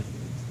again.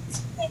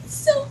 It's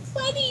so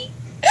funny.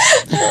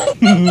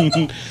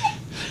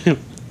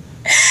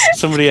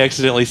 Somebody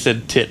accidentally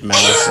said tit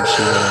mouse and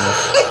she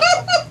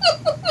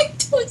I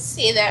don't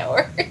say that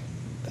word.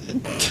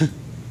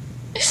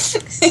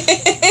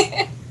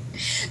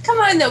 Come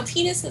on, though.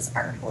 Penises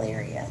are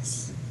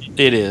hilarious.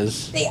 It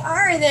is. They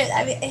are.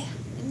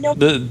 No.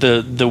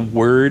 The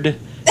word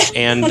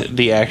and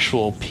the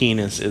actual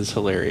penis is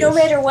hilarious. No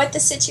matter what the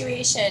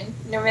situation,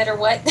 no matter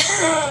what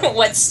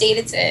what state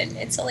it's in,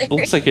 it's hilarious. It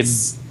looks like a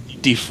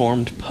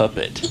deformed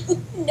puppet.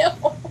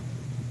 No.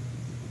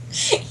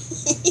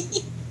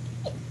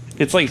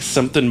 It's like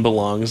something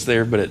belongs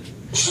there, but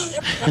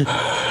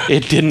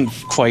it didn't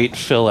quite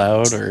fill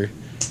out, or...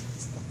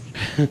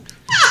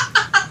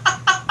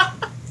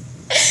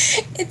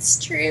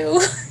 It's true.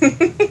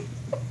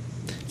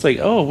 It's like,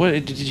 oh, what,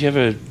 did you have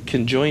a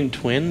conjoined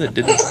twin that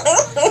didn't...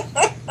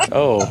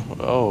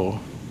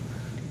 Oh.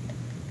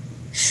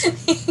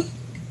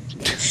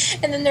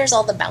 And then there's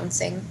all the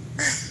bouncing.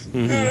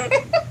 Mm-hmm.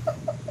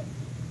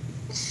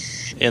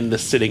 And the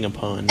sitting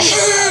upon.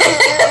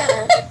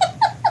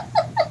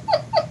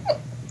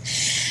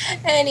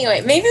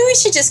 Anyway, maybe we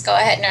should just go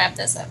ahead and wrap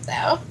this up,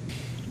 though.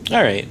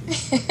 All right.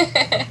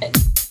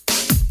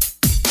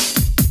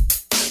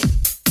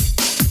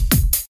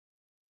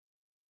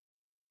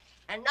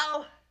 And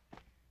now,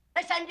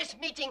 let's end this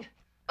meeting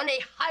on a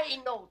high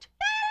note.